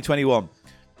is in 2021?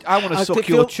 I want to I suck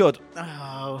feel- your chud.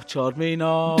 Oh, chod me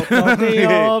knob, chod me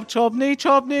knob,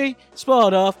 chobney,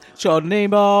 spot off, chodney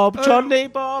bob,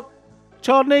 chodney bob,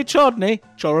 chodney,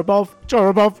 chorabov,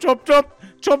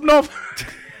 chob knob.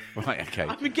 Right, okay.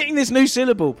 I've been getting this new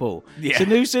syllable, Paul. Yeah. It's a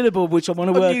new syllable which I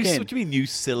want to work in. What do you mean new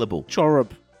syllable? Chorub.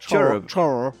 Chorub.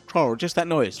 Chorub. Just that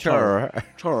noise. Chorub.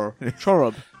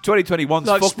 Chorub. 2021's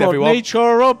Like fucked, everyone.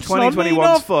 Chorub.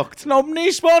 2021's fucked.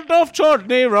 Snobney spot off,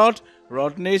 chodney rod.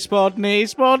 Rodney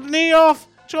spotney off.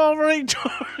 Chorring.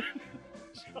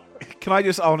 Can I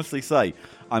just honestly say,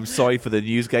 I'm sorry for the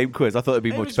news game quiz. I thought it'd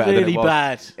be much was better than really it was.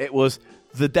 bad. It was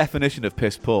the definition of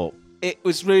piss poor. It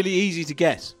was really easy to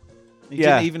guess. You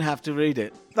Yeah. didn't even have to read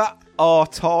it. That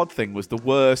R-tard thing was the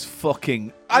worst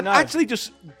fucking... And know. actually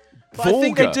just But I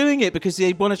think vulgar. they're doing it because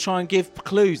they want to try and give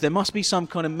clues. There must be some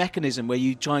kind of mechanism where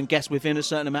you try and guess within a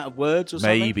certain amount of words or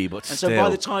something. Maybe, but and still. so by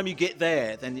the time you get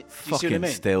there, then you see what I Fucking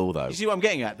mean? still, though. You see what I'm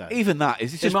getting at, though? Even that,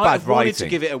 is it's They just might bad have wanted writing. to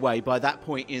give it away by that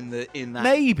point in that.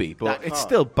 Maybe, but that it's card.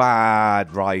 still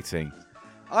bad writing.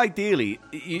 Ideally,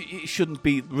 it shouldn't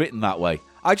be written that way.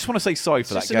 I just want to say sorry for It's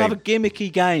that just game. another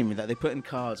gimmicky game that they put in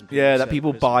cards. And Yeah, sell that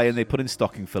people at buy Christmas. and they put in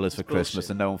stocking fillers for Christmas bullshit.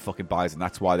 and no one fucking buys them.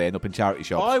 That's why they end up in charity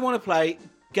shops. I want to play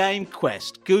Game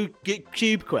Quest,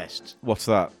 Cube Quest. What's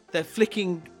that? They're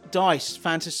flicking dice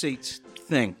fantasy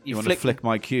thing. You want to flick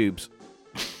my cubes?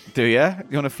 Do you?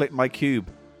 You want to flick my cube,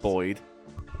 Boyd?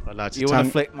 I'd like You want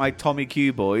to flick my Tommy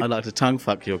Cuboid? I'd like to tongue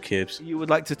fuck your cubes. You would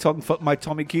like to tongue fuck my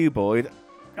Tommy Cuboid?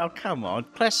 Oh, come on.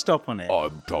 Press stop on it.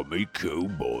 I'm Tommy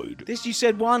Cuboid. This you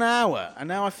said 1 hour, and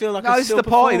now I feel like No, I'm this is still the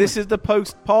party. performing. This is the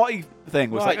post-party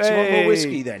thing. It's Right, like, do you want more hey.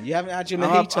 whiskey then? You haven't had your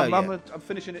I'm- mojito I'm, yet. I'm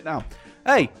finishing it now.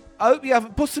 Hey, I hope you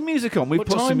haven't put some music on. We've What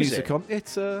put some time is music it? on.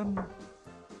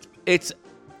 It's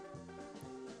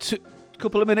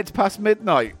couple of minutes past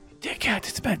midnight. Dickhead,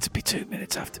 it's meant to be 2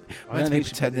 minutes after. I Meant to don't be think for you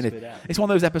should 10 put this minutes. bit out. It's one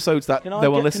of those episodes that Can I no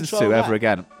one get listens to control of ever that?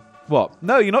 again. What?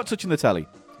 No, you're not touching the telly.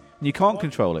 You can't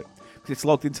control it because it's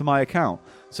logged into my account.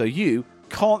 So you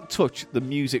can't touch the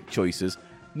music choices.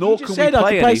 Nor You just can said we I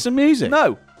play could play any. some music.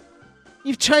 No.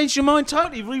 You've changed your mind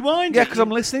totally. Rewind Yeah, it. because I'm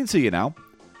listening to you now.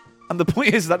 And the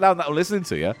point is that now that I'm listening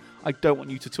to you, I don't want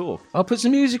you to talk. I'll put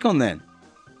some music on then.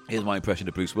 Here's my impression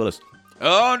of Bruce Willis.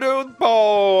 Under the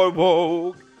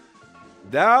boardwalk,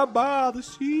 down by the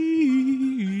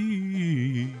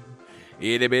sea.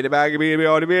 Itty bitty baggy baby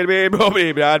on the bitty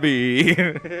baby baby.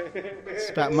 It's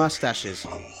about mustaches.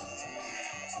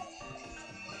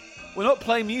 We're not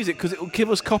playing music because it will give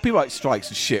us copyright strikes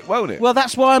and shit, won't it? Well,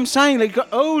 that's why I'm saying.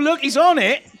 Oh, look, he's on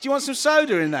it. Do you want some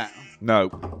soda in that? no.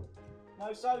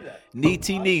 No soda.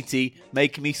 Neaty,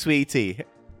 make me sweetie.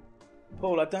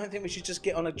 Paul, I don't think we should just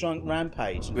get on a drunk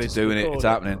rampage. and We're just doing it. record It's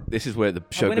happening. This is where the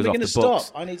show When are goes we off going the to books.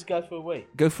 stop? I need to go for a wee.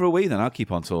 Go for a wee then. I'll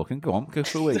keep on talking. Go on, go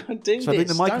for a wee. Don't do So I bring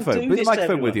this. the microphone. Don't do Bring the this to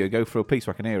microphone with everyone. you. Go for a piece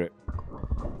so I can hear it.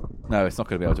 No, it's not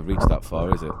going to be able to reach that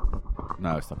far, is it?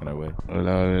 No, it's not going to work.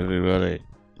 Hello, everybody.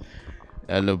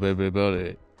 Hello,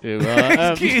 everybody.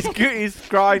 He's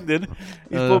grinding.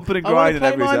 He's bumping and I want grinding to play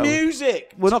every my time.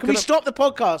 music. We're not Can we gonna- stop the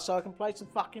podcast so I can play some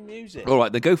fucking music? All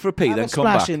right, then go for a pee, Have then a come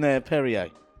splash back. in there, Perrier.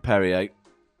 Perrier.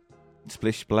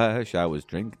 Splish, splash, hours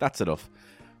drink. That's enough.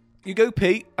 You go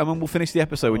pee, and then we'll finish the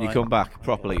episode when you Alright. come back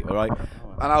properly, all right?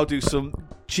 And I'll do some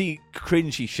cheap,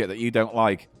 cringy shit that you don't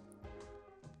like.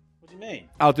 What do you mean?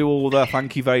 I'll do all the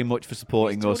thank you very much for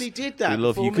supporting He's us. already did that We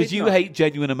love you before because you midnight. hate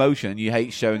genuine emotion. You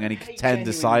hate showing any hate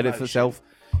tender genuine side of emotion. yourself.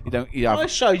 You don't. You have. I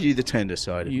showed you the tender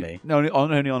side of You, me. no,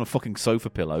 only on a fucking sofa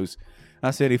pillows.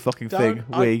 That's the only fucking thing.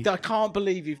 I can't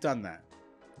believe you've done that.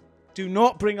 Do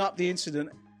not bring up the incident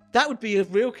That would be a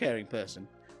real caring person.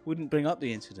 Wouldn't bring up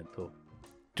the incident, Paul.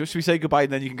 Just we say goodbye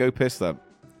and then you can go piss them,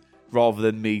 rather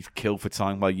than me kill for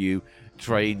time while you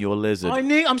train your lizard.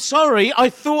 I'm sorry. I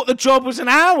thought the job was an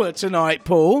hour tonight,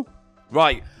 Paul.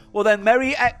 Right. Well then,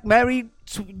 Merry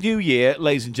New Year,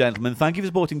 ladies and gentlemen. Thank you for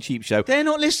supporting Cheap Show. They're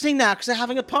not listening now because they're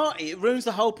having a party. It ruins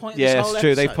the whole point of Yeah, this whole it's true.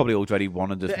 episode. They've probably already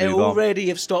wanted us to They move on. already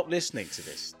have stopped listening to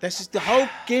this. This is the whole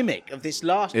gimmick of this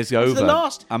last. It's this is over. the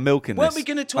last. I'm milking Weren't this. we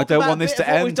going to talk I don't about want this a bit to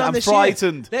of what we've end. done I'm this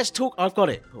frightened. Year? Let's talk. I've got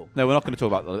it, Paul. No, we're not going to talk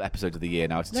about the episodes of the year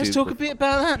now. Let's talk a bit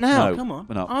about that now. No, Come on.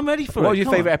 we're not. I'm ready for it. What was your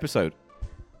Come on. favourite episode?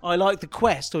 I like the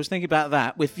quest. I was thinking about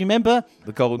that. With you remember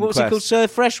The Golden what was Quest. it called? Sir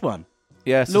Fresh one.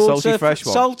 Yes, the Lord salty Sir fresh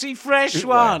one. Salty Fresh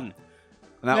one.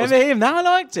 And that was, Remember him? Now I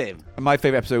liked him. and my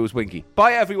favourite episode was Winky.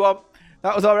 Bye, everyone.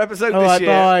 That was our episode All this right, year.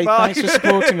 bye. Thanks for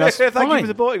supporting us. Thank you Fine. for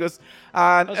supporting us.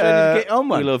 And I was ready to get on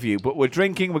one. we love you. But we're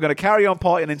drinking. We're going to carry on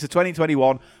partying into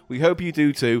 2021. We hope you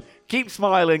do too. Keep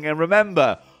smiling and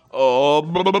remember. Oh,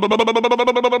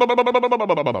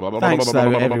 Thanks,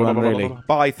 though, everyone, really.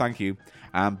 Bye, thank you.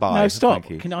 And bye. No, stop.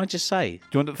 Thank you. Can I just say?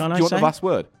 Do you want, Can do I you want the say? last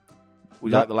word?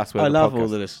 Would you like the last word? I of the love podcast? all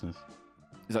the listeners.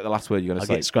 Is that the last word you're going I to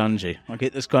say? get scrungy. I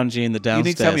get the scrungy in the You downstairs.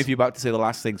 need to tell me if you're about to say the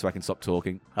last thing so I can stop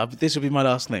talking. This will be my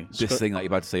last thing. This thing that you're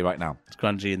about to say right now.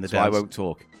 Scrungy in the So I downstairs. won't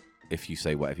talk if you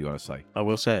say whatever you want to say. I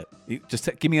will say it. You just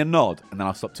give me a nod and then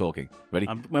I'll stop talking. Ready?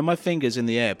 When my finger's in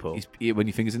the air, Paul, When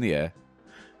your finger's in the air.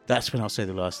 that's when I'll say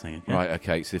the last thing. Okay? Right,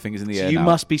 okay. So your finger's in the So air you now.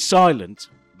 must be silent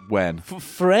When?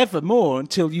 forevermore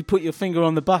until you put your finger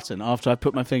on the button after I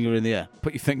put my finger in the air.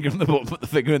 Put your finger on the button, put the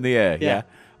finger in the air. Yeah. Yeah.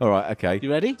 All right, okay.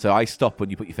 You ready? So I stop when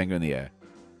you put your finger in the air.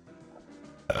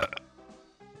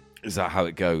 Is that how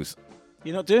it goes?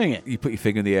 You're not doing it. You put your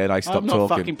finger in the air and I stop I'm not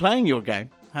talking. fucking playing your game.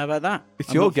 How about that? It's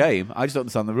I'm your not- game. I just don't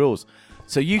understand the rules.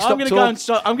 So you stop I'm gonna talking. go and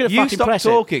stop. I'm gonna you fucking stop press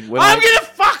talking. it. when I'm I- gonna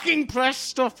fucking press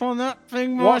stuff on that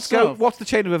thing myself. What's the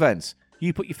chain of events?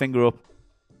 You put your finger up.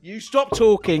 You stop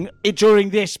talking during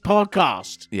this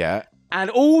podcast, Yeah. and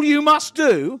all you must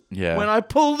do Yeah. when I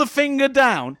pull the finger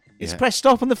down is Yeah. press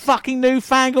stop on the fucking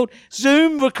newfangled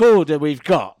Zoom recorder we've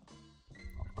got.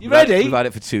 You ready? We've had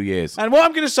it for 2 years. And what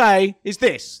I'm going to say is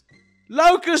this.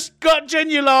 Locust got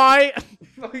genuli.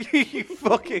 You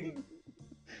fucking...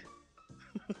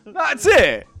 That's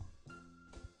it.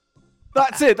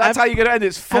 That's it. That's how you're going to end it.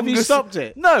 It's Have you fungus- stopped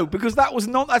it? No, because that was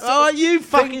not... That's Oh, you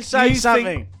fucking say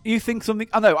something. You think something...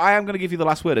 I know, I am going to give you the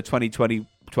last word of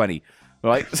 2020,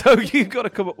 right? So you've got to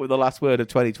come up with the last word of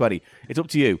 2020. It's up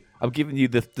to you. I'm giving you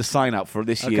the sign up for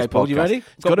this year's Paul, podcast. you ready?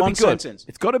 It's got to be one good. sentence.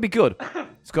 It's got to be good.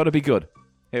 It's got to be good.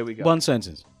 Here we go. One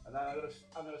sentence. And then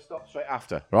I'm going to stop straight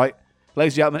after, right?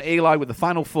 Ladies and gentlemen, Eli with the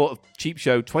final thought of Cheap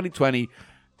Show 2020,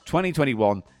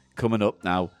 2021 coming up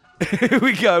now. Here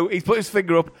we go. He's put his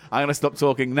finger up. I'm going to stop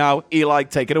talking now. Eli,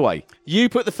 take it away. You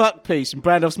put the fuck piece in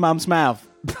Brandoff's mum's mouth.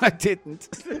 I didn't.